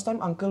myself, hey, last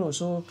time uncle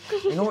also,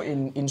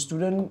 in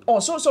student. Oh,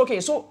 so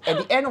at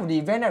the end of the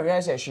event, I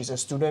realized that she's a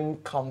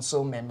student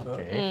council member.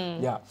 Okay.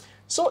 Yeah.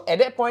 So at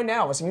that point, then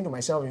I was thinking to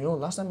myself,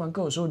 last time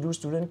uncle also do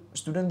student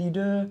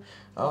leader.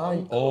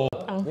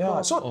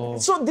 Yeah.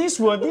 So these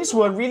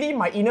were really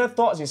my inner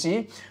thoughts, you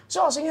see.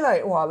 So I was thinking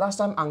like, wow, last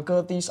time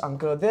uncle this,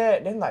 uncle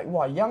that. Then like,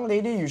 wow, young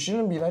lady, you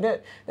shouldn't be like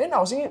that. Then I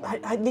was thinking,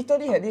 I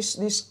literally had this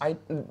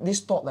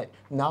thought like,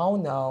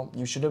 now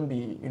you shouldn't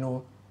be,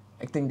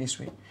 acting this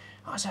way.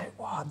 I was like,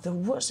 wow, the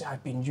words that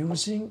I've been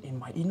using in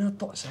my inner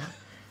thoughts,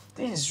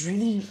 this is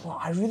really, wow,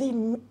 I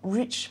really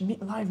reached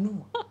midlife,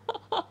 no.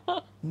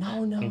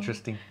 Now,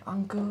 Interesting.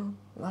 uncle,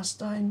 last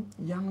time,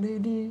 young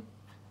lady.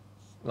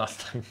 Last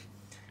time.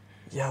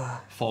 Yeah.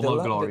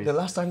 Former glories. The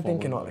last time thing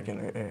Former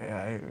cannot,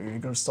 we're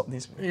gonna stop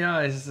this. Yeah,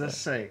 it's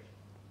just like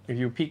if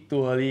you peak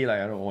too early, like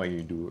I don't know what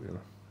you do.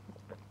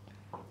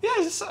 Yeah,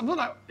 it's just, but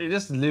like, you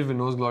just live in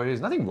those glories.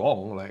 Nothing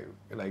wrong.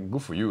 Like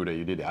good for you that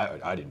you did it.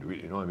 I didn't do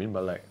it. You know what I mean?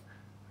 But like,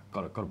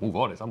 gotta move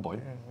on at some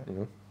point.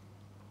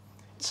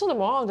 So the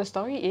moral of the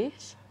story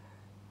is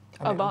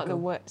I mean, about the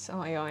uncle. words.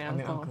 Oh, your I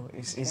mean, uncle. uncle,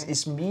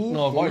 it's me.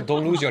 No, boy,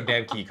 don't lose your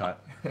damn key card.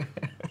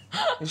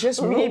 It's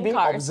just me Room being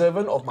card.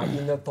 observant of my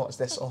inner thoughts.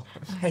 That's all.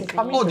 And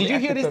coming Oh, to did the you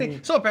hear this epitome.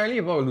 thing? So apparently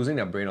people were losing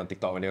their brain on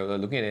TikTok when they were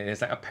looking at it.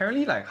 It's like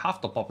apparently like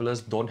half the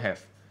populace don't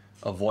have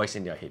a voice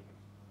in their head.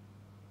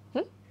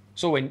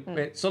 So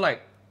so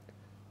like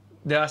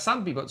there are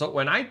some people. So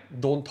when I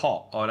don't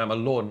talk or when I'm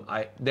alone,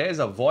 there's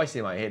a voice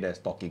in my head that's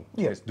talking,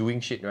 Yeah. that's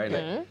doing shit, right?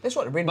 Like, That's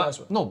what the brain does.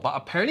 but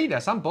apparently there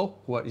are some people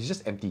who it's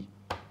just empty,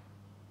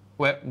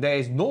 where there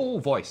is no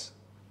voice.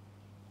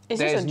 Is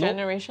there this is a no-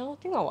 generational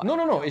thing or what?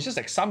 No. It's just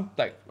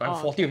like I'm Oh.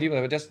 40 of them,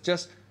 but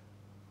just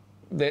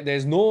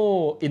there's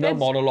no inner That's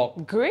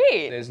monologue.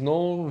 Great. There's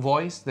no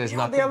voice. There's Yeah,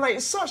 nothing. they're like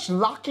such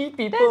lucky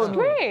people. That's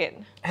great.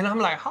 And I'm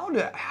like, how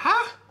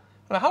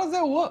does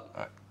that work?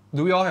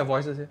 Do we all have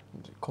voices here?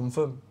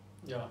 Confirm.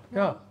 Yeah.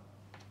 Yeah,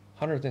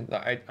 100%.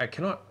 Like, I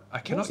cannot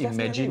Most definitely,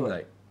 imagine what?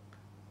 like.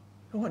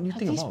 What do you But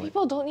think these about?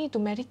 people don't need to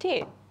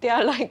meditate. They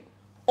are like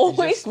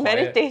always just quiet.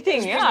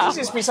 meditating. Yeah. This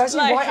is precisely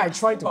Like- why I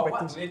try to But what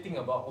practice. do they think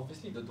about?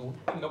 Obviously, they don't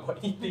think about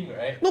anything,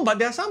 right? No, but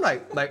there are some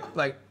like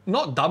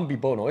not dumb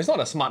people. No, it's not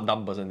a smart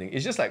dumb person thing.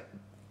 It's just like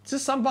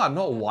some people are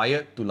not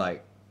wired to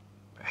like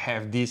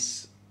have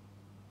this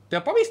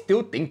they're probably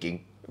still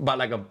thinking, but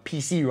like a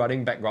PC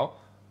running background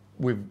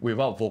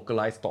without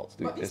vocalized thoughts.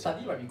 But this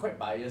study might be quite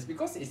biased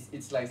because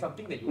it's like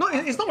something that you. No,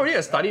 it's not really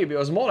a study. It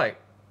was more like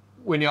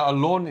when you're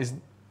alone. Is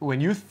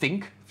when you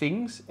think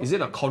things. Is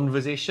it a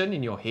conversation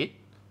in your head,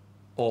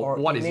 or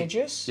what is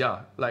images? it?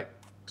 Yeah, like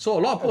so.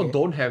 A lot of people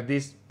don't have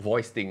this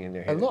voice thing in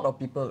their A head. lot of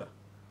people.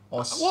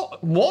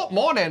 Well,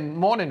 more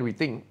than we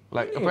think.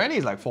 Like apparently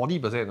it's like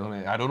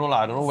 40%. I don't know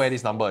lah. I don't know where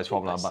this number is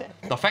from lah. But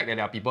the fact that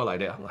there are people like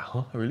that, I'm like,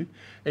 huh, really?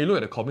 And you look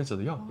at the comments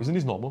and say, yeah, isn't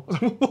this normal?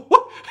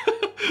 What?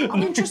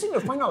 I'm interested to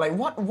find out like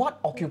what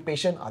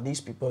occupation are these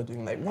people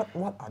doing? Like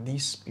what are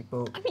these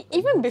people? I mean,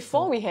 even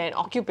before we had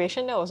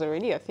occupation, that was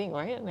already a thing,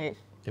 right? Like,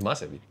 It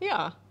must have been.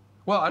 yeah.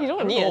 Well, You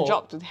don't need a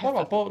job to have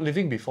What about people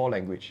living before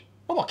language?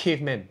 What about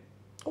cavemen?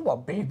 What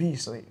about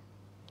babies? Like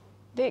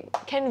They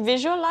can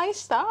visualize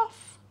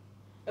stuff.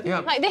 I think Yeah.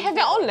 Like, they have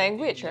their own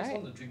language, they just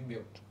right? want to drink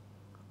milk.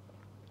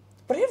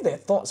 but they have their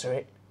thoughts,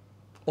 right?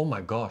 Oh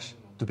my gosh,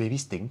 do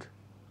babies think?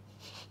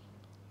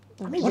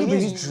 I mean, What do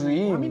babies babies-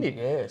 dream. I mean,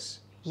 yes.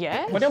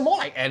 Yeah. But they're more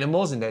like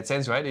animals in that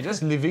sense, right? They're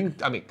just living.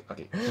 I mean,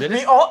 okay.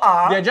 We all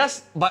are. They're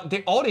just, but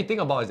all they think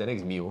about is their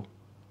next meal.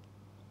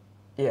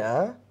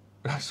 Yeah.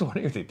 I'm just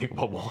wondering if they think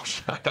about more.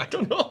 I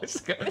don't know. It's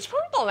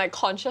probably not like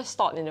conscious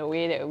thought in a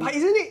way that we. But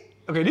isn't it?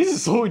 Okay, this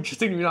is so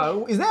interesting to me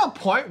now. Is there a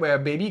point where a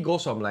baby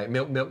goes from like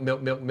milk,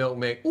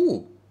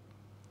 ooh,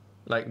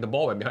 like the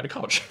ball went behind the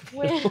couch?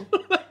 When,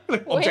 like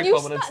when object you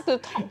permanence.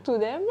 start to talk to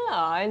them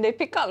lah, and they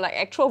pick up like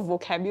actual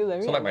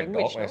vocabulary. So like my and dog,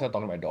 language, when I start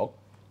talking to my dog,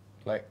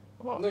 like,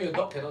 No, your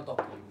dog cannot talk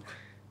to you.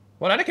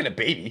 well, neither can a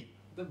baby.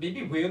 The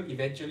baby will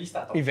eventually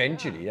start talking.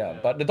 Eventually, yeah.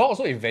 But the dog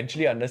also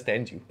eventually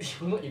understands you. It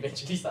will not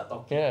eventually start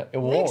talking. Yeah, it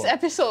will. Next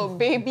episode,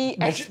 baby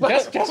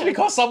expert. Just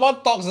because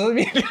someone talks doesn't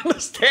mean they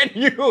understand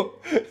you.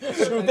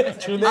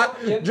 True that.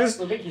 Ian tries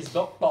to make his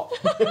dog talk.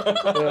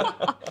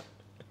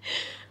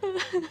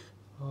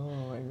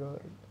 Oh my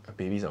god.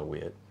 Babies are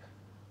weird.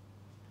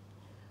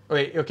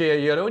 Wait, okay,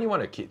 you're the only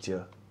one with kids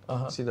here.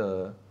 See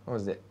the, what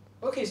was that?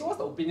 Okay, so what's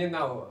the opinion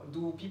now?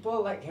 Do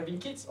people like having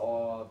kids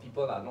or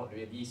people are not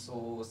really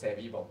so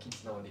savvy about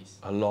kids nowadays?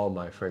 A lot of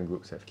my friend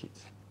groups have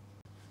kids.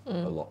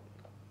 A lot.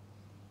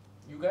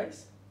 You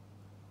guys?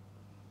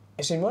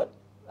 As in what?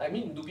 I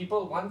mean, do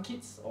people want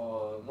kids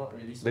or not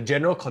really so? The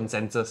general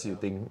consensus, you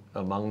think,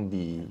 among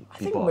the I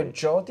think people?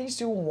 majority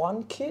still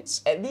want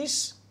kids. At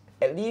least.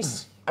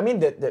 I mean,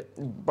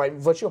 that by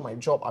virtue of my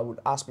job, I would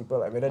ask people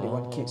like whether they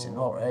want kids and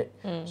all, right?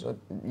 So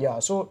yeah,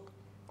 so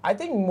I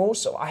think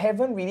I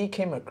haven't really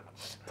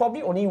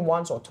probably only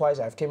once or twice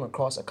I've came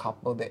across a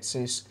couple that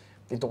says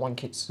they don't want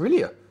kids.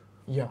 Really?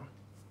 Yeah.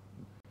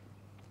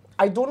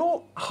 I don't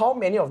know how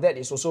many of that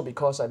is also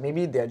because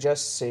maybe they're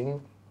just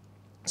saying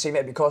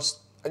that because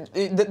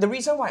the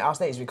reason why I ask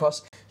that is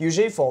because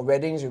usually for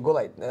weddings you go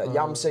like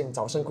yam sing,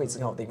 早生贵子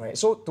kind of thing, right?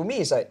 So to me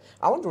it's like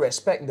I want to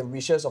respect the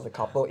wishes of the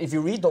couple. If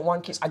you really don't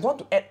want kids, I don't want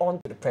to add on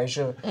to the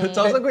pressure.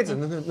 早生贵子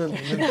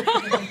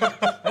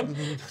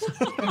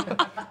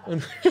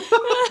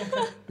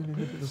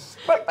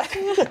But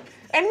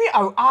anyway,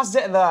 I will ask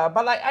that lah.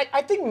 But like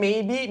I think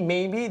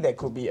maybe there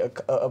could be a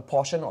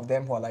portion of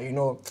them who are like, you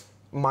know,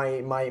 my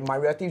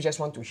relatives just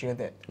want to hear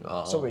that.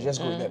 So we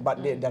just go with that.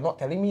 But they're not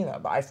telling me lah.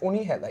 But I've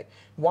only had like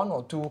 1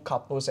 or 2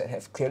 couples that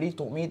have clearly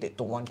told me they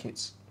don't want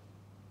kids.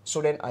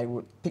 So then I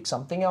would pick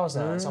something else,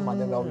 some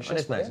other well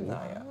wishes. that's for nice. them,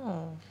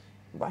 yeah.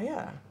 But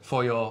yeah.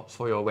 For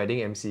your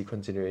wedding MC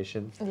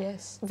consideration.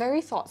 Yes,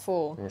 very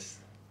thoughtful Yes.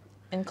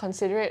 and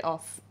considerate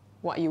of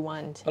what you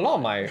want. A lot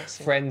of my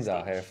friends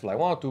have like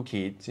 1 or 2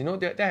 kids. You know,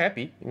 they're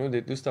happy. You know, they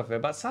do stuff there.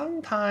 But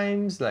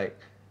sometimes like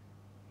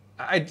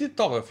I did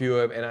talk to a few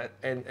of them,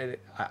 and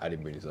I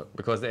didn't bring this up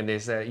because then they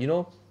said, you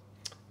know,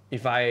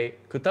 if I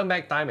could turn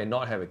back time and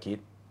not have a kid,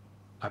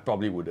 I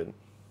probably wouldn't.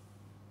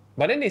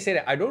 But then they say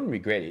that I don't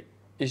regret it.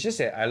 It's just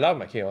that I love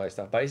my kid and all that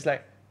stuff. But it's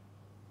like,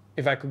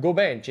 if I could go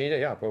back and change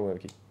it, yeah, I probably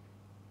would have a kid.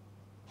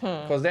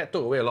 Because that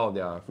took away a lot of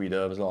their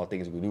freedoms, a lot of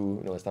things we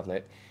do, you know, stuff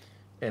like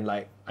that. And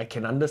like, I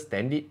can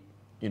understand it,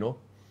 you know.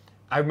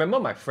 I remember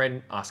my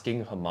friend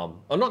asking her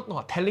mom, or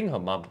not telling her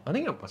mom. I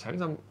think I was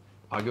having some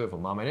argument with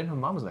her mom, and then her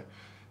mom was like,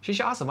 she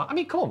should ask her mom. I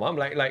mean, come on, mom,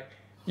 like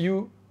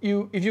you,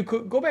 if you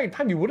could go back in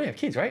time, you wouldn't have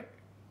kids, right?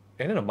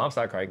 And then the mom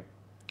started crying,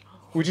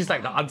 which is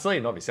like the answer in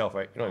and of itself,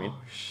 right? You know what I mean?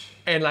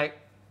 And like,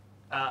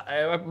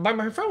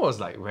 my friend was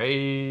like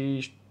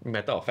very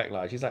matter of fact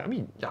lah. She's like, I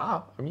mean,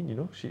 yeah, I mean, you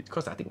know,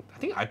 because I think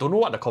I don't know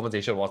what the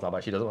conversation was lah,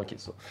 but she doesn't want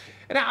kids. So,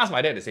 and then I asked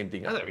my dad the same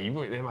thing. I was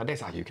like, my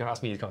dad's like, you can't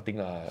ask me this kind of thing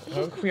lah.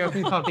 You ask me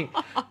this kind of thing.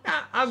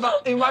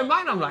 But in my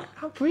mind, I'm like,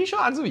 I'm pretty sure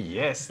the answer is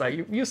yes.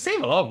 Like you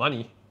save a lot of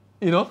money,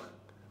 you know.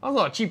 I was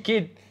not a cheap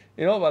kid,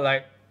 you know, but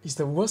like. It's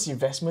the worst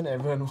investment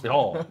ever. No?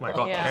 Oh my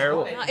god, Yeah.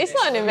 terrible. No, it's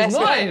not an It's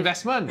investment. not an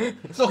investment.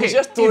 It's okay. It's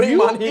just throwing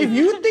money. If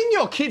you think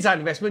your kids are an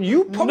investment,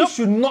 you probably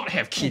should not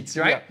have kids,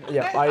 right?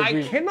 Yeah, That- I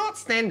agree. cannot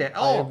stand that.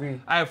 I agree.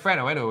 I have a friend,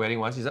 I went to a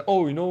wedding once. He said,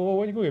 oh, you know,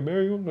 when you go get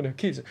married, you're going to have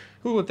kids.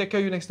 Who will take care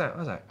of you next time? I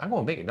was like, I'm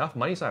going to make enough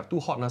money so I have 2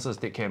 hot nurses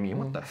to take care of me.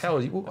 What the hell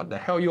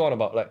are you on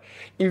about? Like,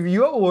 if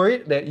you're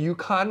worried that you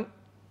can't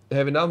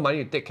have enough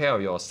money to take care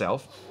of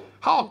yourself,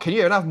 How can you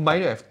have enough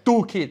money to have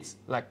 2 kids?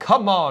 Like,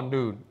 come on,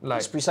 dude. Like,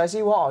 It's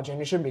precisely what our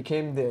generation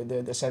became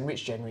the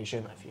sandwich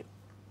generation, I feel.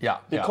 yeah.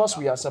 Because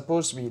we are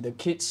supposed to be the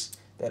kids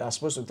that are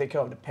supposed to take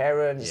care of the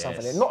parents and stuff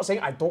like that. Yes. Not saying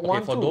I don't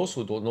want for to. those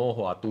who don't know,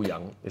 who are too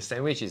young, the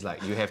sandwich is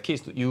like you have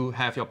kids, you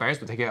have your parents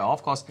to take care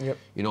of course. Yep.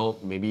 You know,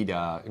 maybe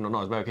they're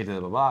not as well educated,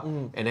 blah, blah,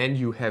 blah. And then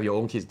you have your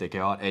own kids to take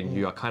care of, and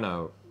you are kind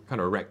of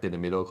wrecked in the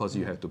middle because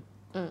you have to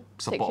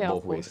support care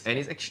of both ways. both. And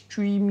it's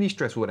extremely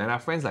stressful. And I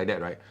have friends like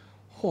that, right?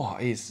 Wow,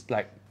 it's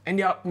like, and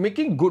they are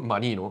making good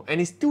money, you know, and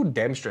it's still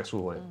damn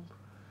stressful. Right?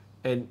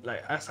 And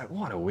like, I was like,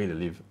 what a way to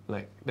live.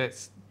 Like,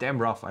 that's damn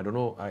rough. I don't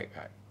know.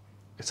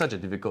 It's such a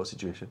difficult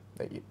situation.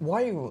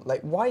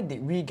 Why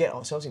did we get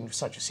ourselves into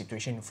such a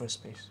situation in the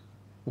first place?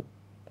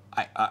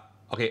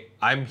 Okay,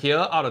 I'm here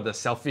out of the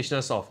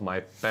selfishness of my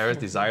parents'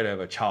 desire to have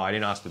a child. I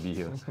didn't ask to be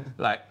here.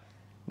 Like,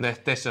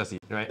 that's just it,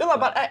 right? No,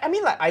 but I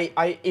mean,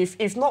 like,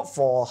 if not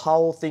for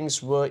how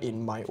things were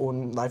in my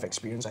own life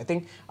experience, I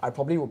think I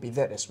probably would be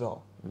that as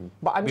well.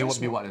 But I'm Be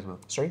just... what as well?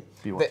 Sorry?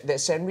 Be what? That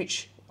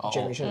sandwich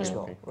generation as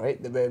well, okay.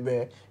 right?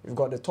 Where you've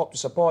got the top to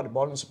support, the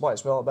bottom to support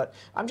as well. But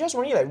I'm just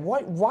wondering,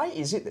 like, why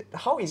is it,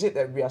 how is it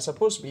that we are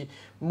supposed to be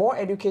more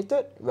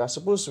educated, we are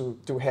supposed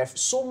to have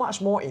so much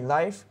more in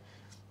life,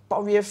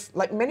 but we have,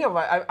 like, many of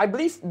I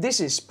believe this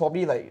is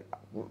probably, like,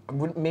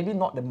 maybe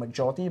not the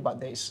majority,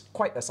 but there is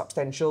quite a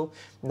substantial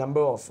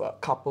number of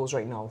couples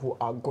right now who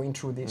are going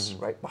through this,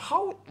 right? But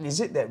how is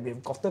it that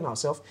we've gotten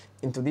ourselves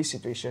into this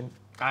situation?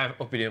 I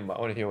have opinion, but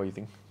I want to hear what you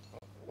think.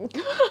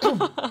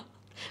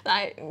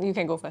 You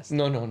can go first.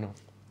 No.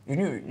 You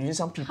need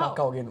some people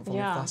again from the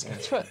Yeah, class.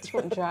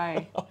 throat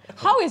dry.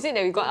 How is it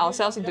that we got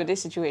ourselves into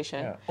this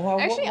situation? Yeah. Oh,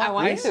 Actually, I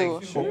wanted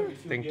to.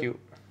 Thank you.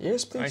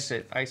 Yes, I please.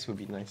 said ice would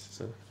be nice,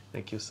 so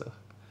thank you, sir.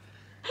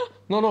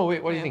 No,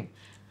 wait, what do you think?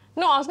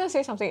 No, I was gonna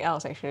say something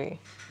else actually.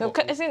 No,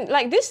 as in,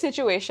 like, this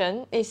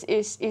situation is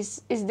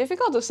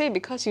difficult to say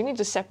because you need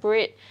to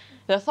separate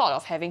the thought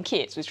of having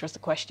kids, which was the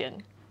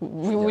question.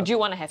 Would you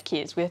want to have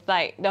kids, with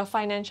like the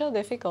financial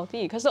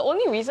difficulty? Because the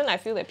only reason I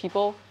feel that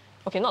people,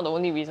 okay, not the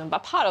only reason,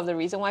 but part of the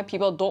reason why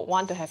people don't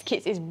want to have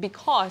kids is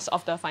because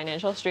of the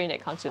financial strain that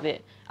comes with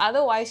it.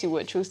 Otherwise, you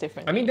would choose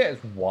differently. I mean, that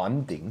is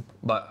one thing,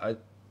 but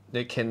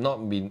they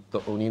cannot be the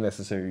only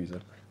necessary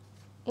reason.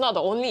 Not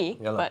the only,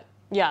 Yeah lah. but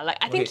yeah, like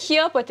I think Okay.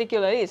 here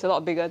particularly it's a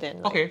lot bigger than.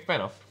 Like, Okay, fair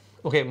enough.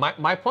 Okay,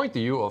 my point to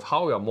you of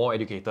how we are more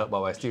educated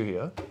but we're still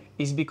here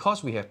is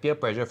because we have peer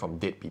pressure from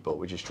dead people,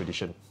 which is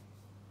tradition.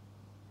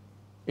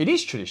 It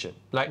is tradition.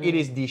 Like, it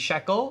is the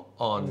shackle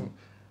on,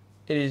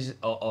 it is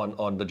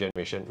on the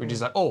generation, which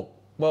is like, oh,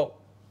 well,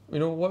 you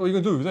know, what are you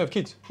going to do? You don't have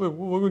kids. What are you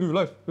going to do with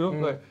life? You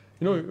know, like,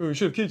 you know, you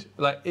should have kids.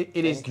 Like,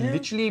 it is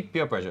literally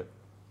peer pressure.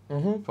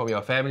 From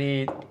your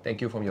family,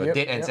 thank you, from your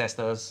dead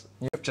ancestors,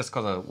 just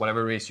because of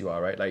whatever race you are,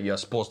 right? Like, you're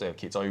supposed to have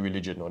kids or your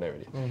religion or that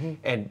really.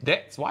 And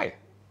that's why.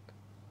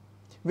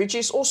 Which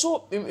is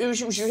also,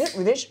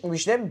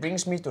 which then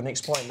brings me to the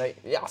next point. Like,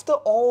 after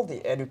all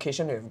the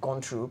education that we've gone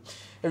through,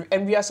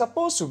 and we are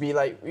supposed to be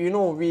like, you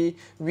know,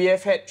 we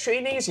have had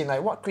trainings in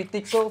like what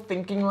critical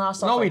thinking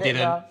last. No, we like that, didn't.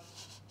 yeah.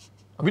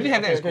 We didn't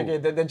have that in school.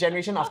 Okay, the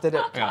generation after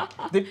that. Yeah.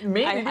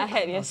 I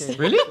had, yes. Okay.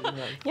 Really?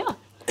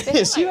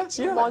 Yeah. See lah,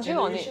 see lah.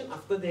 Module on it. Generation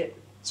after that,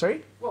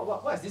 Sorry?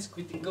 what is this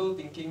critical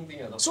thinking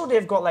thing? So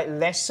they've got like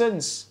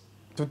lessons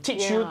to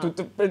teach you,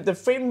 the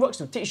frameworks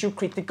to teach you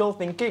critical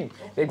thinking.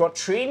 They've got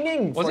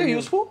training. Was for it you.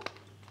 useful?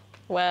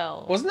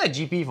 Well, Wasn't that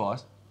GP for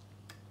us?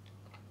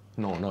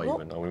 No, not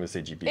even. I wouldn't even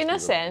say GP. in a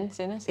sense,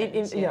 yeah,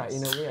 yes.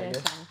 in a way, I In a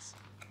guess. sense.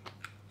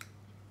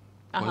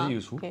 Was it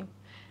useful? Okay.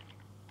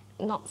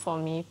 Not for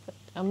me,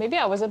 but maybe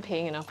I wasn't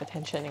paying enough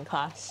attention in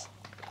class.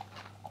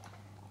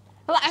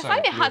 Like, I Sorry,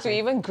 find it you hard were to saying?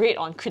 even grade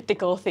on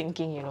critical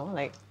thinking, you know?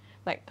 Like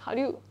how do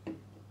you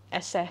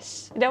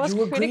assess? There was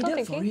You were critical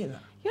graded for thinking. it.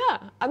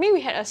 Yeah, I mean,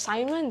 we had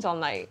assignments on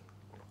like,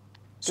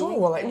 So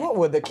what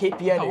were the KPI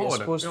that you're What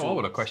supposed to?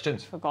 were the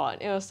questions?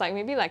 forgot. It was like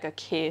maybe like a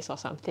case or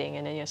something,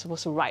 and then you're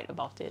supposed to write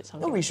about it.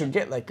 Something. No, we should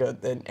get like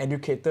an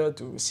educator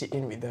to sit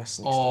in with us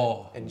next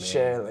Oh, time and man.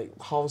 share like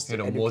how's the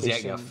You know, mosaic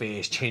education. their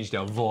face, change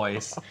their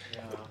voice.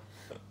 Yeah.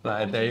 Like,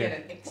 I You tell you. get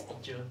an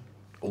ex-teacher.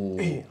 Oh,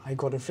 Hey, I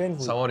got a friend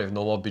who. someone with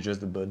no more bridges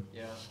to burn.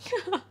 Yeah.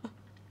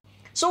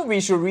 So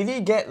we should really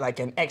get like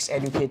an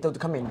ex-educator to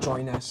come and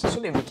join us so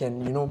that we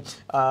can, you know,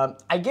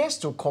 I guess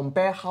to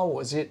compare how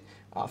was it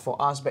for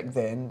us back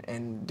then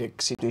and the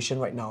situation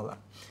right now lah.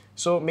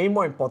 So maybe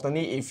more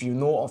importantly, if you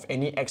know of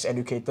any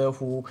ex-educator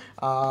who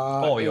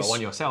Oh, you're is- one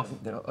yourself.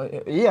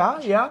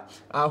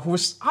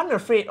 who's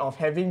unafraid of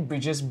having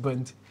bridges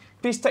burnt,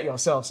 please tag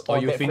yourselves. Or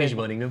or you that finish friend.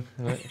 burning them.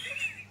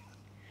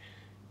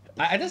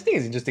 I just think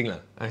it's interesting.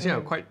 Actually,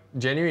 I'm quite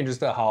genuinely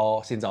interested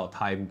how, since our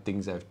time,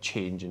 things have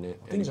changed in it.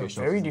 Things are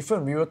very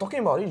different. We were talking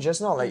about it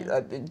just now. Like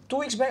 2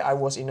 weeks back, I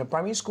was in a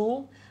primary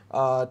school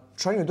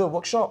trying to do a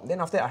workshop.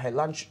 Then after that, I had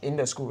lunch in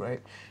the school,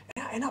 right?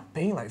 And I ended up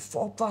paying like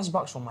 $4+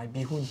 for my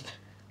bihun.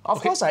 Of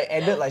course, I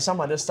added like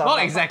some other stuff. Not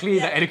but- exactly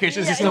the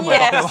education system we're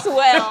talking Yes,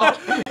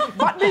 about. well,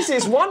 But this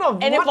is one of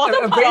An one,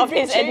 important a part very of big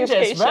his change as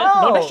education.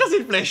 well. No, that's just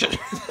inflation.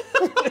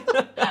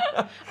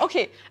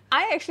 Okay,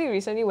 I actually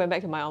recently went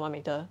back to my alma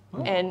mater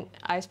and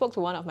I spoke to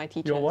one of my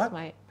teachers. Your what?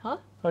 Huh?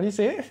 How do you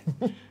say it?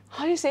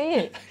 How do you say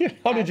it?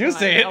 How did you My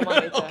say it? alma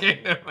mater. Okay,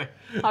 never mind.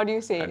 How do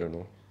you say it? I don't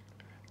know.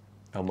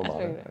 Alma That's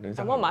mater. very I don't good.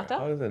 know Alma how- mater?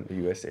 How does the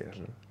US say it? I don't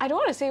know. I don't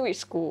want to say which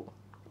school.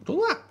 Don't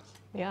know.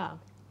 Yeah.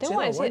 Then Say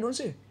what lah, is why it? don't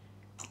say?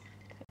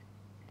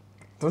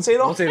 Don't say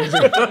lor. Don't say it.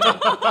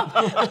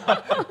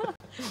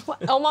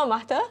 What, alma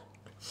mater?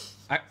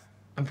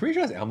 I'm pretty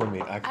sure it's alma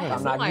mater. I can't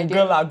have remember. no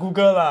Google lah,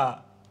 Google lah.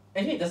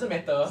 Anyway, it doesn't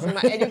matter.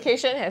 My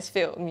education has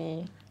failed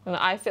me. No,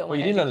 I failed Oh, my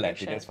you didn't learn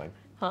education. Latin, that's fine.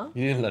 Huh?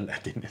 You didn't learn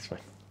Latin, that's fine.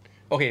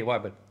 Okay, what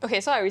happened? Okay,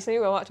 so I recently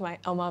went back to my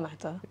alma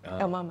mater.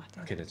 Alma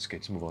mater. Okay, that's good.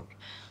 Let's move on.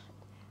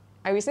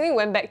 I recently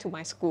went back to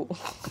my school.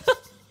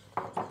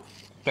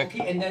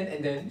 Okay, and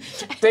then.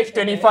 Take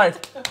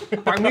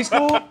 25. Primary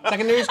school,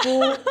 secondary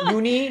school,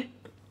 uni.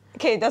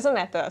 Okay, it doesn't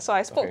matter. So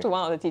I spoke Okay. to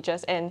one of the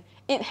teachers and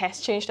it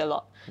has changed a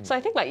lot. So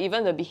I think like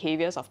even the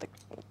behaviors of the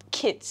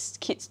kids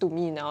to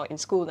me now in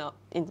school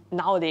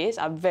nowadays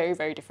are very,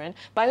 very different.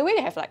 By the way,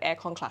 they have like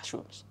aircon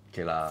classrooms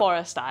Okay lah. for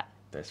a start.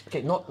 That's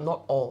Okay, not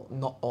all.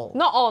 Not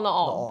all,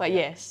 all, but yeah.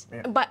 yes.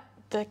 Yeah. But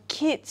the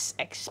kids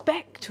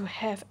expect to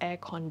have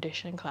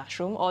air-conditioned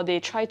classroom or they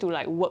try to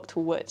like work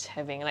towards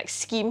having, like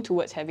scheme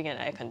towards having an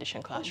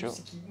air-conditioned classroom.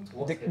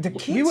 The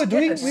kids we were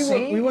doing get the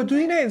same. we were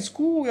doing that in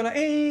school. We're like,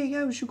 hey,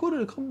 yeah, we should go to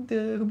the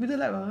computer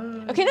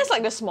lab. Okay, that's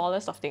like the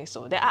smallest of things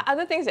though. There are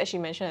other things that she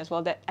mentioned as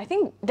well that I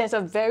think there's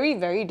a very,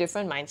 very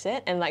different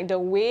mindset and like the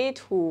way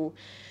to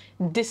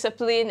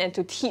discipline and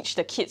to teach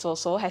the kids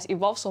also has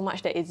evolved so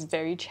much that it's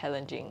very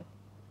challenging.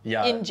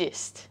 Yeah. In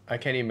gist. I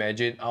can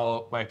imagine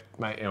my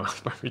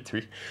primary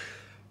 3.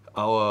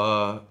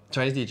 Our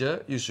Chinese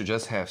teacher used to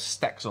just have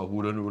stacks of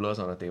wooden rulers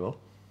on the table.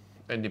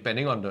 And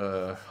depending on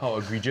how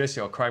egregious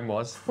your crime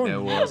was, there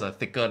was a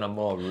thicker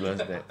number of rulers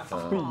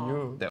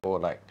that were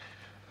like,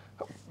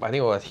 I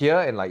think it was here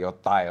and like your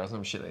thigh or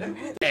some shit like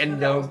that. And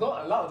That was the,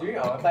 not allowed during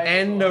our time.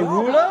 and the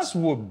rulers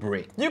would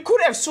break. You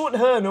could have sued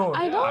her, no?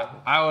 I don't.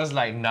 I was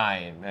like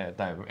 9 at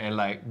the time. And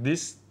like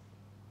this,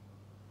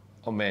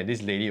 oh man,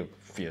 this lady was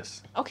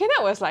fierce. Okay,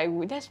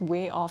 that's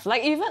way off.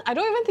 Like I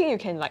don't even think you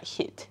can like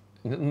hit.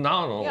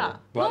 No. Yeah.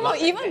 But No,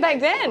 even back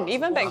then.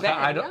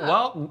 I don't. Yeah.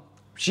 Well,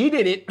 she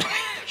did it.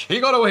 She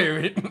got away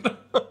with it.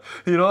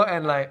 You know,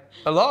 and like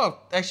a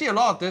lot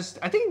of this.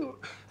 I think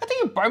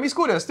in primary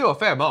school there's still a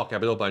fair amount of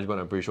capital punishment.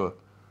 I'm pretty sure.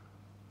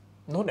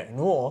 No, that I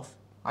know of.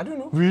 I don't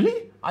know.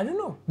 Really? I don't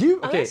know. Do you?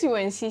 Okay. Unless you were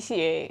in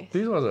CCA.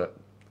 This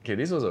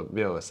was a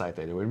bit of a side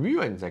thing. When we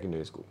were in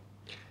secondary school,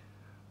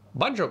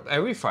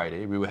 every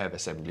Friday we would have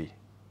assembly.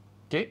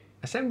 Okay.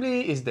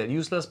 Assembly is that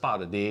useless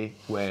part of the day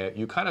where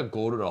you kind of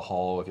go to the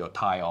hall with your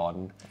tie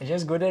on. I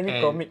just go there and read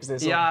And- comics.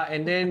 That's all. yeah,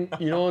 and then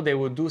they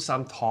will do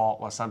some talk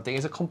or something.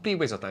 It's a complete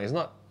waste of time. It's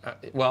not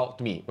well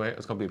to me. Right?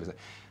 It's a complete waste of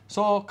time.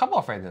 So a couple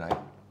of friends and I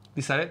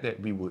decided that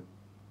we would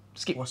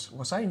skip.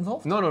 Was I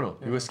involved? No.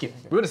 We would skip.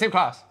 We were in the same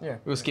class. Yeah.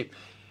 We would skip.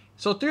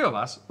 So 3 of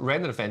us ran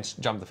to the fence,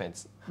 jumped the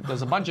fence.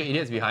 There's a bunch of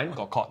idiots behind,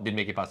 got caught, didn't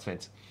make it past the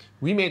fence.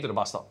 We made it to the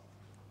bus stop.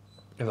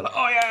 And we're like,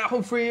 oh yeah,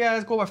 home free, yeah,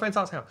 let's go to my friend's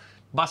house.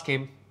 Bus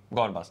came,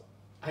 got on the bus.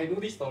 I know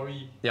this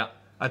story. Yeah.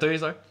 I told you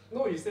this story?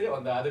 No, you said it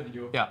on the other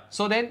video. Yeah.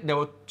 So then there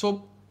was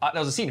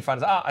a seat in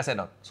front. I sat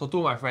down. So 2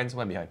 of my friends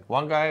went behind.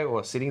 One guy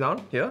was sitting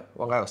down here.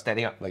 One guy was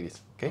standing up like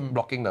this. Okay,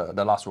 blocking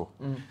the last row.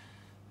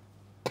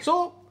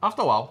 So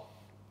after a while,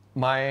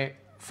 one of my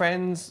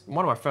friends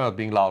was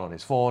being loud on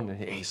his phone. And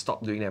hey,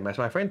 stop doing that.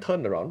 So my friend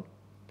turned around.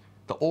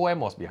 The OM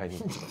was behind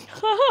him.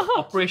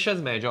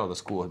 Operations manager of the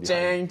school was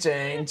behind him.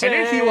 Jang. And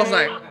then he was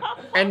like,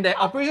 and the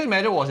operations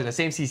manager was in the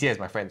same CC as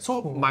my friend.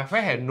 So my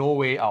friend had no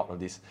way out of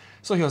this.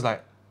 So he was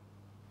like,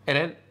 and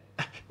then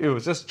it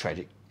was just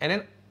tragic. And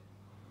then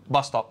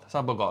bus stopped,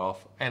 some people got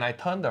off, and I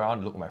turned around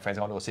and looked at my friends.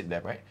 I wanted to go sit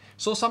there, right?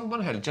 So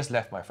someone had just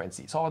left my friend's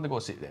seat, so I wanted to go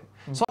sit there.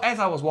 So as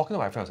I was walking to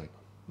my friend, I was like,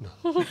 no.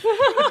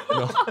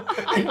 No.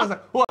 And I was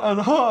like, what?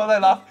 I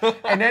laughed.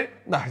 And then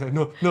I was like,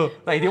 no.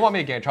 Like he didn't want me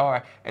to get in trouble,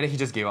 right? And then he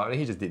just gave up, and then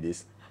he just did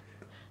this.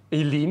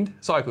 He leaned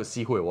so I could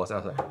see who it was.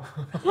 And I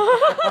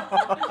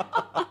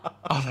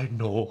was like,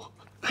 no.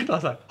 And I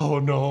was like, oh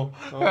no.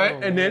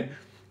 Right? And then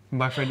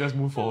my friend just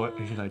moved forward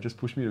and he like just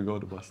pushed me to go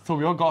to the bus. So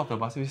we all got off the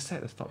bus and we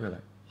sat and stopped. We were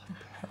like, what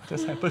the hell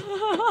just happened?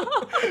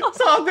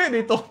 So after that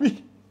they told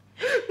me,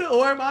 the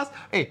OM asked,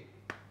 hey,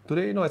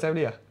 today no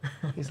assembly ah?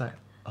 He's like,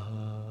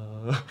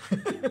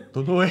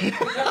 don't know eh.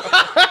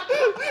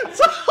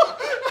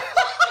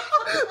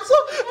 So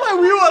like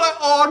we were like,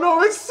 oh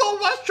no, it's so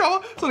much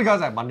trouble. So the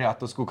guy's like, Monday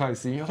after school, can't you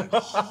see? I was like,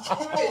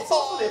 Wait,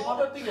 so the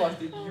important thing was,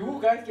 did you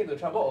guys get into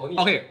trouble or only?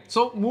 okay,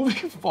 so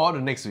moving forward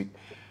to next week,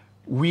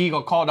 we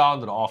got called down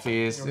to the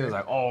office. It was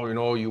like, oh,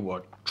 you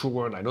were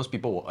truant. Like those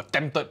people were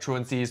attempted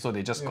truancy, so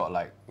they just got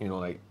like,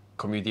 like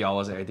community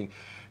hours and everything.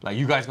 Like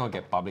you guys gonna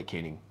get public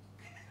caning.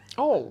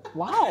 Oh,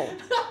 wow.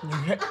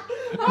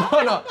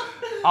 No.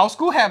 Our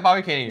school had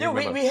public caning. Yeah,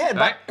 remember, we had,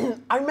 right? but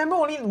I remember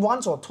only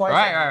once or twice.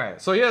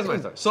 Right. So here's my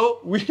story. So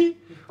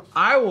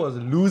I was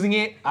losing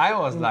it. I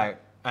was like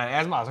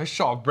asthma. I was like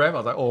short of breath. I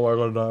was like, oh my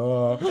god,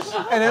 no.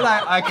 And then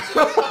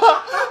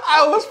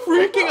I was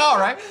freaking out,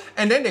 right?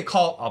 And then they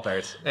called our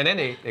parents. And then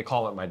they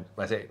called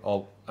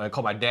I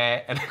called my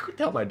dad, and I could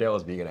tell my dad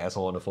was being an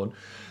asshole on the phone.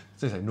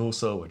 So he's like, no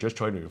sir, we're just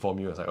trying to inform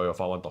you. I was like, oh, your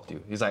father wants to talk to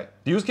you. He's like,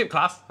 do you skip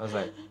class? I was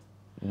like,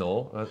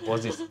 no.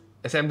 What's this?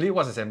 Assembly?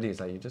 What's assembly? It's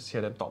like, you just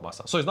hear them talk about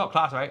stuff. So it's not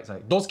class, right? It's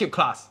like, don't skip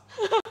class.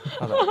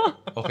 I was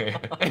like, okay.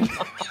 And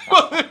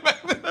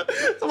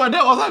so my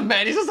dad wasn't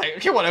mad. He's just like,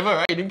 okay, whatever,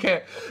 right? He didn't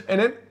care. And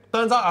then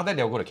turns out after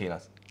they'll go to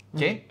K-class.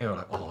 Okay? And we're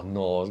like, oh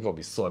no, it's gonna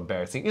be so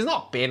embarrassing. It's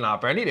not pain lah.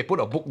 Apparently they put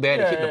a book there,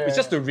 it's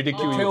just to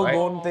ridicule you, right?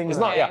 Tailbone thing. It's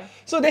not, yeah.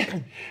 So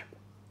then,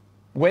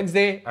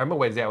 Wednesday, I remember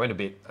Wednesday, I went to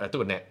bed, I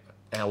took a nap,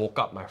 and I woke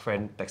up, my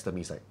friend texted me,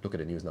 he's like, look at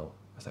the news now.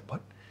 I was like,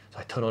 what? So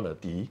I turned on the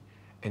TV,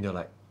 and they're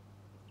like,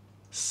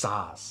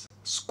 SARS,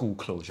 school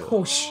closure.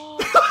 Oh,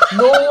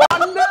 no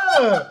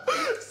wonder!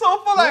 So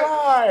for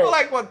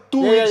like what,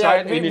 2 weeks,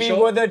 right? We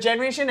were the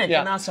generation that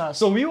kena SARS.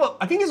 So we were,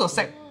 I think this was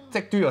sec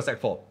 3 or sec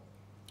 4.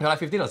 You're like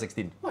 15 or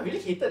 16. I really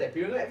hated that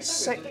period. Every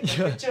time you take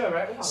a picture,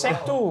 right? Wow,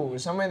 Sec 2,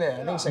 somewhere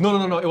there. I think Sec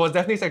No. It was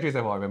definitely sec 3,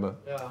 sec 4, I remember.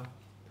 Yeah.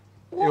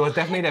 It was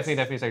definitely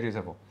sec 3,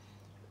 sec 4.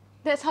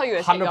 That's how you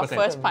escape your 100%.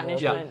 first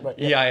punishment.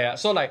 Yeah.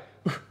 So like,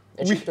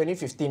 Actually,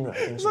 2015, right? I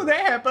think so that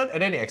happened,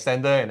 and then they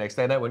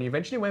extended. When we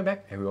eventually went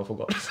back, everyone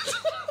forgot.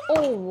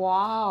 Oh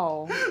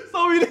wow.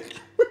 So we didn't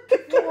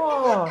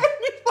Wow.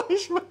 any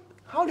punishment.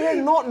 How did I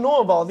not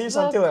know about this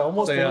until like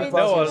almost So 20 yeah,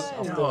 plus that years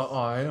was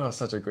after? that was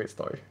such a great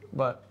story.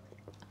 But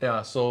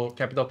yeah, so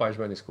capital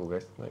punishment is cool,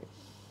 guys. Like,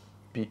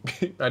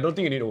 I don't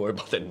think you need to worry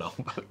about that now.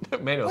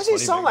 But man, it was Why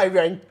does it funny sound back like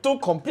we're in two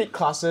complete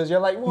classes? You're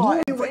like, wow,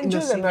 then. We were in the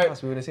adventures same and like,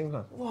 class. We were in the same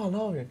class. wow,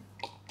 no.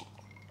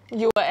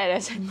 You were at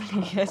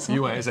assembly, yes.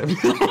 You were SM.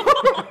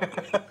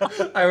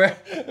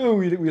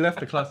 we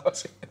left the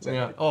class.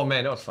 Yeah. Oh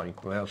man, that was funny.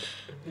 Well,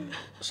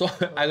 so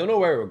I don't know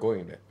where we were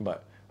going there,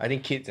 but I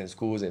think kids and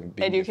schools and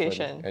being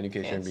Education.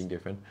 education Yes. being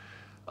different.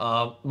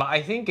 But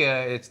I think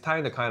it's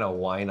time to kind of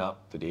wind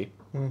up today.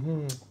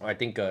 I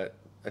think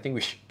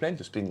we planned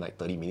to spend like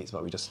 30 minutes,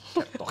 but we just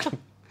kept talking,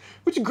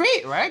 which is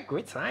great, right?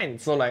 Great sign.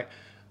 So like,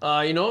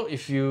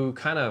 if you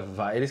kind of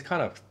it is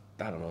kind of,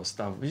 I don't know,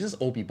 stuff. It's just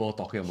old people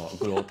talking about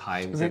good old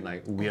times and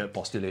like weird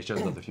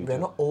postulations of the future. We're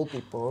not old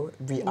people.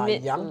 We are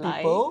young Midlife.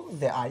 people.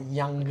 There are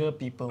younger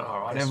people.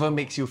 Whatever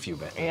makes you feel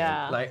better.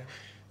 Yeah. Like,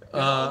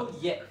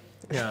 Yeah.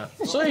 yeah.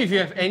 So if you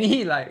have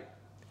any like,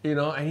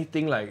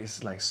 anything like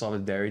it's like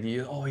solidarity.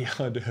 Oh yeah,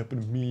 that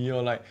happened to me.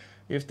 Or like,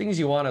 if things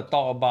you want to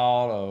talk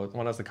about or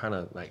want us to kind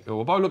of like,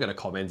 we'll probably look at the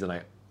comments and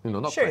like,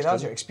 not Share with us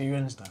questions. your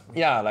experience.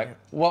 Yeah, like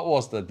what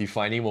was the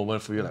defining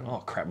moment for you? Like,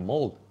 oh crap,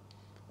 mold.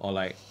 Or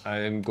like,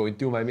 I'm going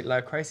through my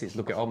midlife crisis.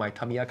 Look at all my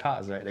Tamiya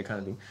cards, right? That kind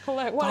of thing.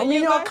 Like, what are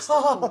you guys?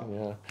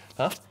 Yeah.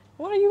 Huh?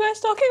 What are you guys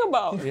talking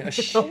about? Yeah.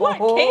 What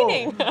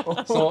caning?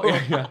 So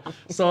yeah.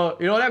 So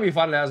that'd be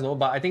fun. Let us know.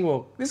 But I think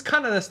this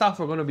kind of the stuff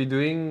we're gonna be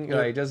doing,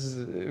 like just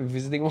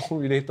visiting more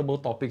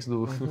relatable topics. I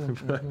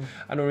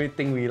don't really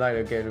think we like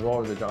to get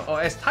involved with the job.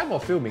 As time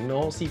of filming,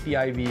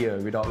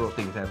 CPIV without road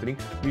things happening,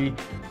 we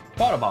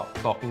thought about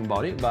talking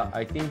about it. But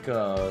I think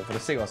for the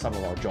sake of some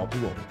of our jobs,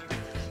 we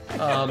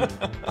won't.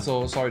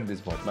 So sorry to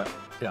disappoint, but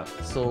yeah.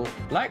 So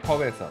like,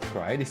 comment,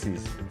 subscribe. This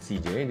is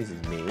CJ, and this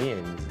is May,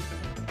 and this is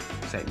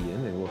Sad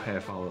Ian, and we'll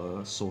have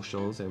our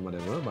socials and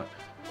whatever. But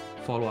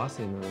follow us,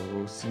 and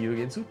we'll see you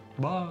again soon.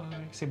 Bye.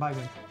 Say bye,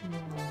 guys.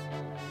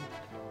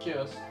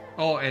 Cheers.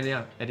 Oh, and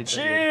yeah, edit.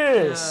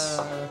 Cheers!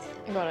 I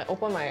gotta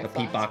open my The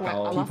flask.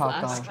 pipakao. I'm a Pipakao.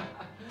 flask.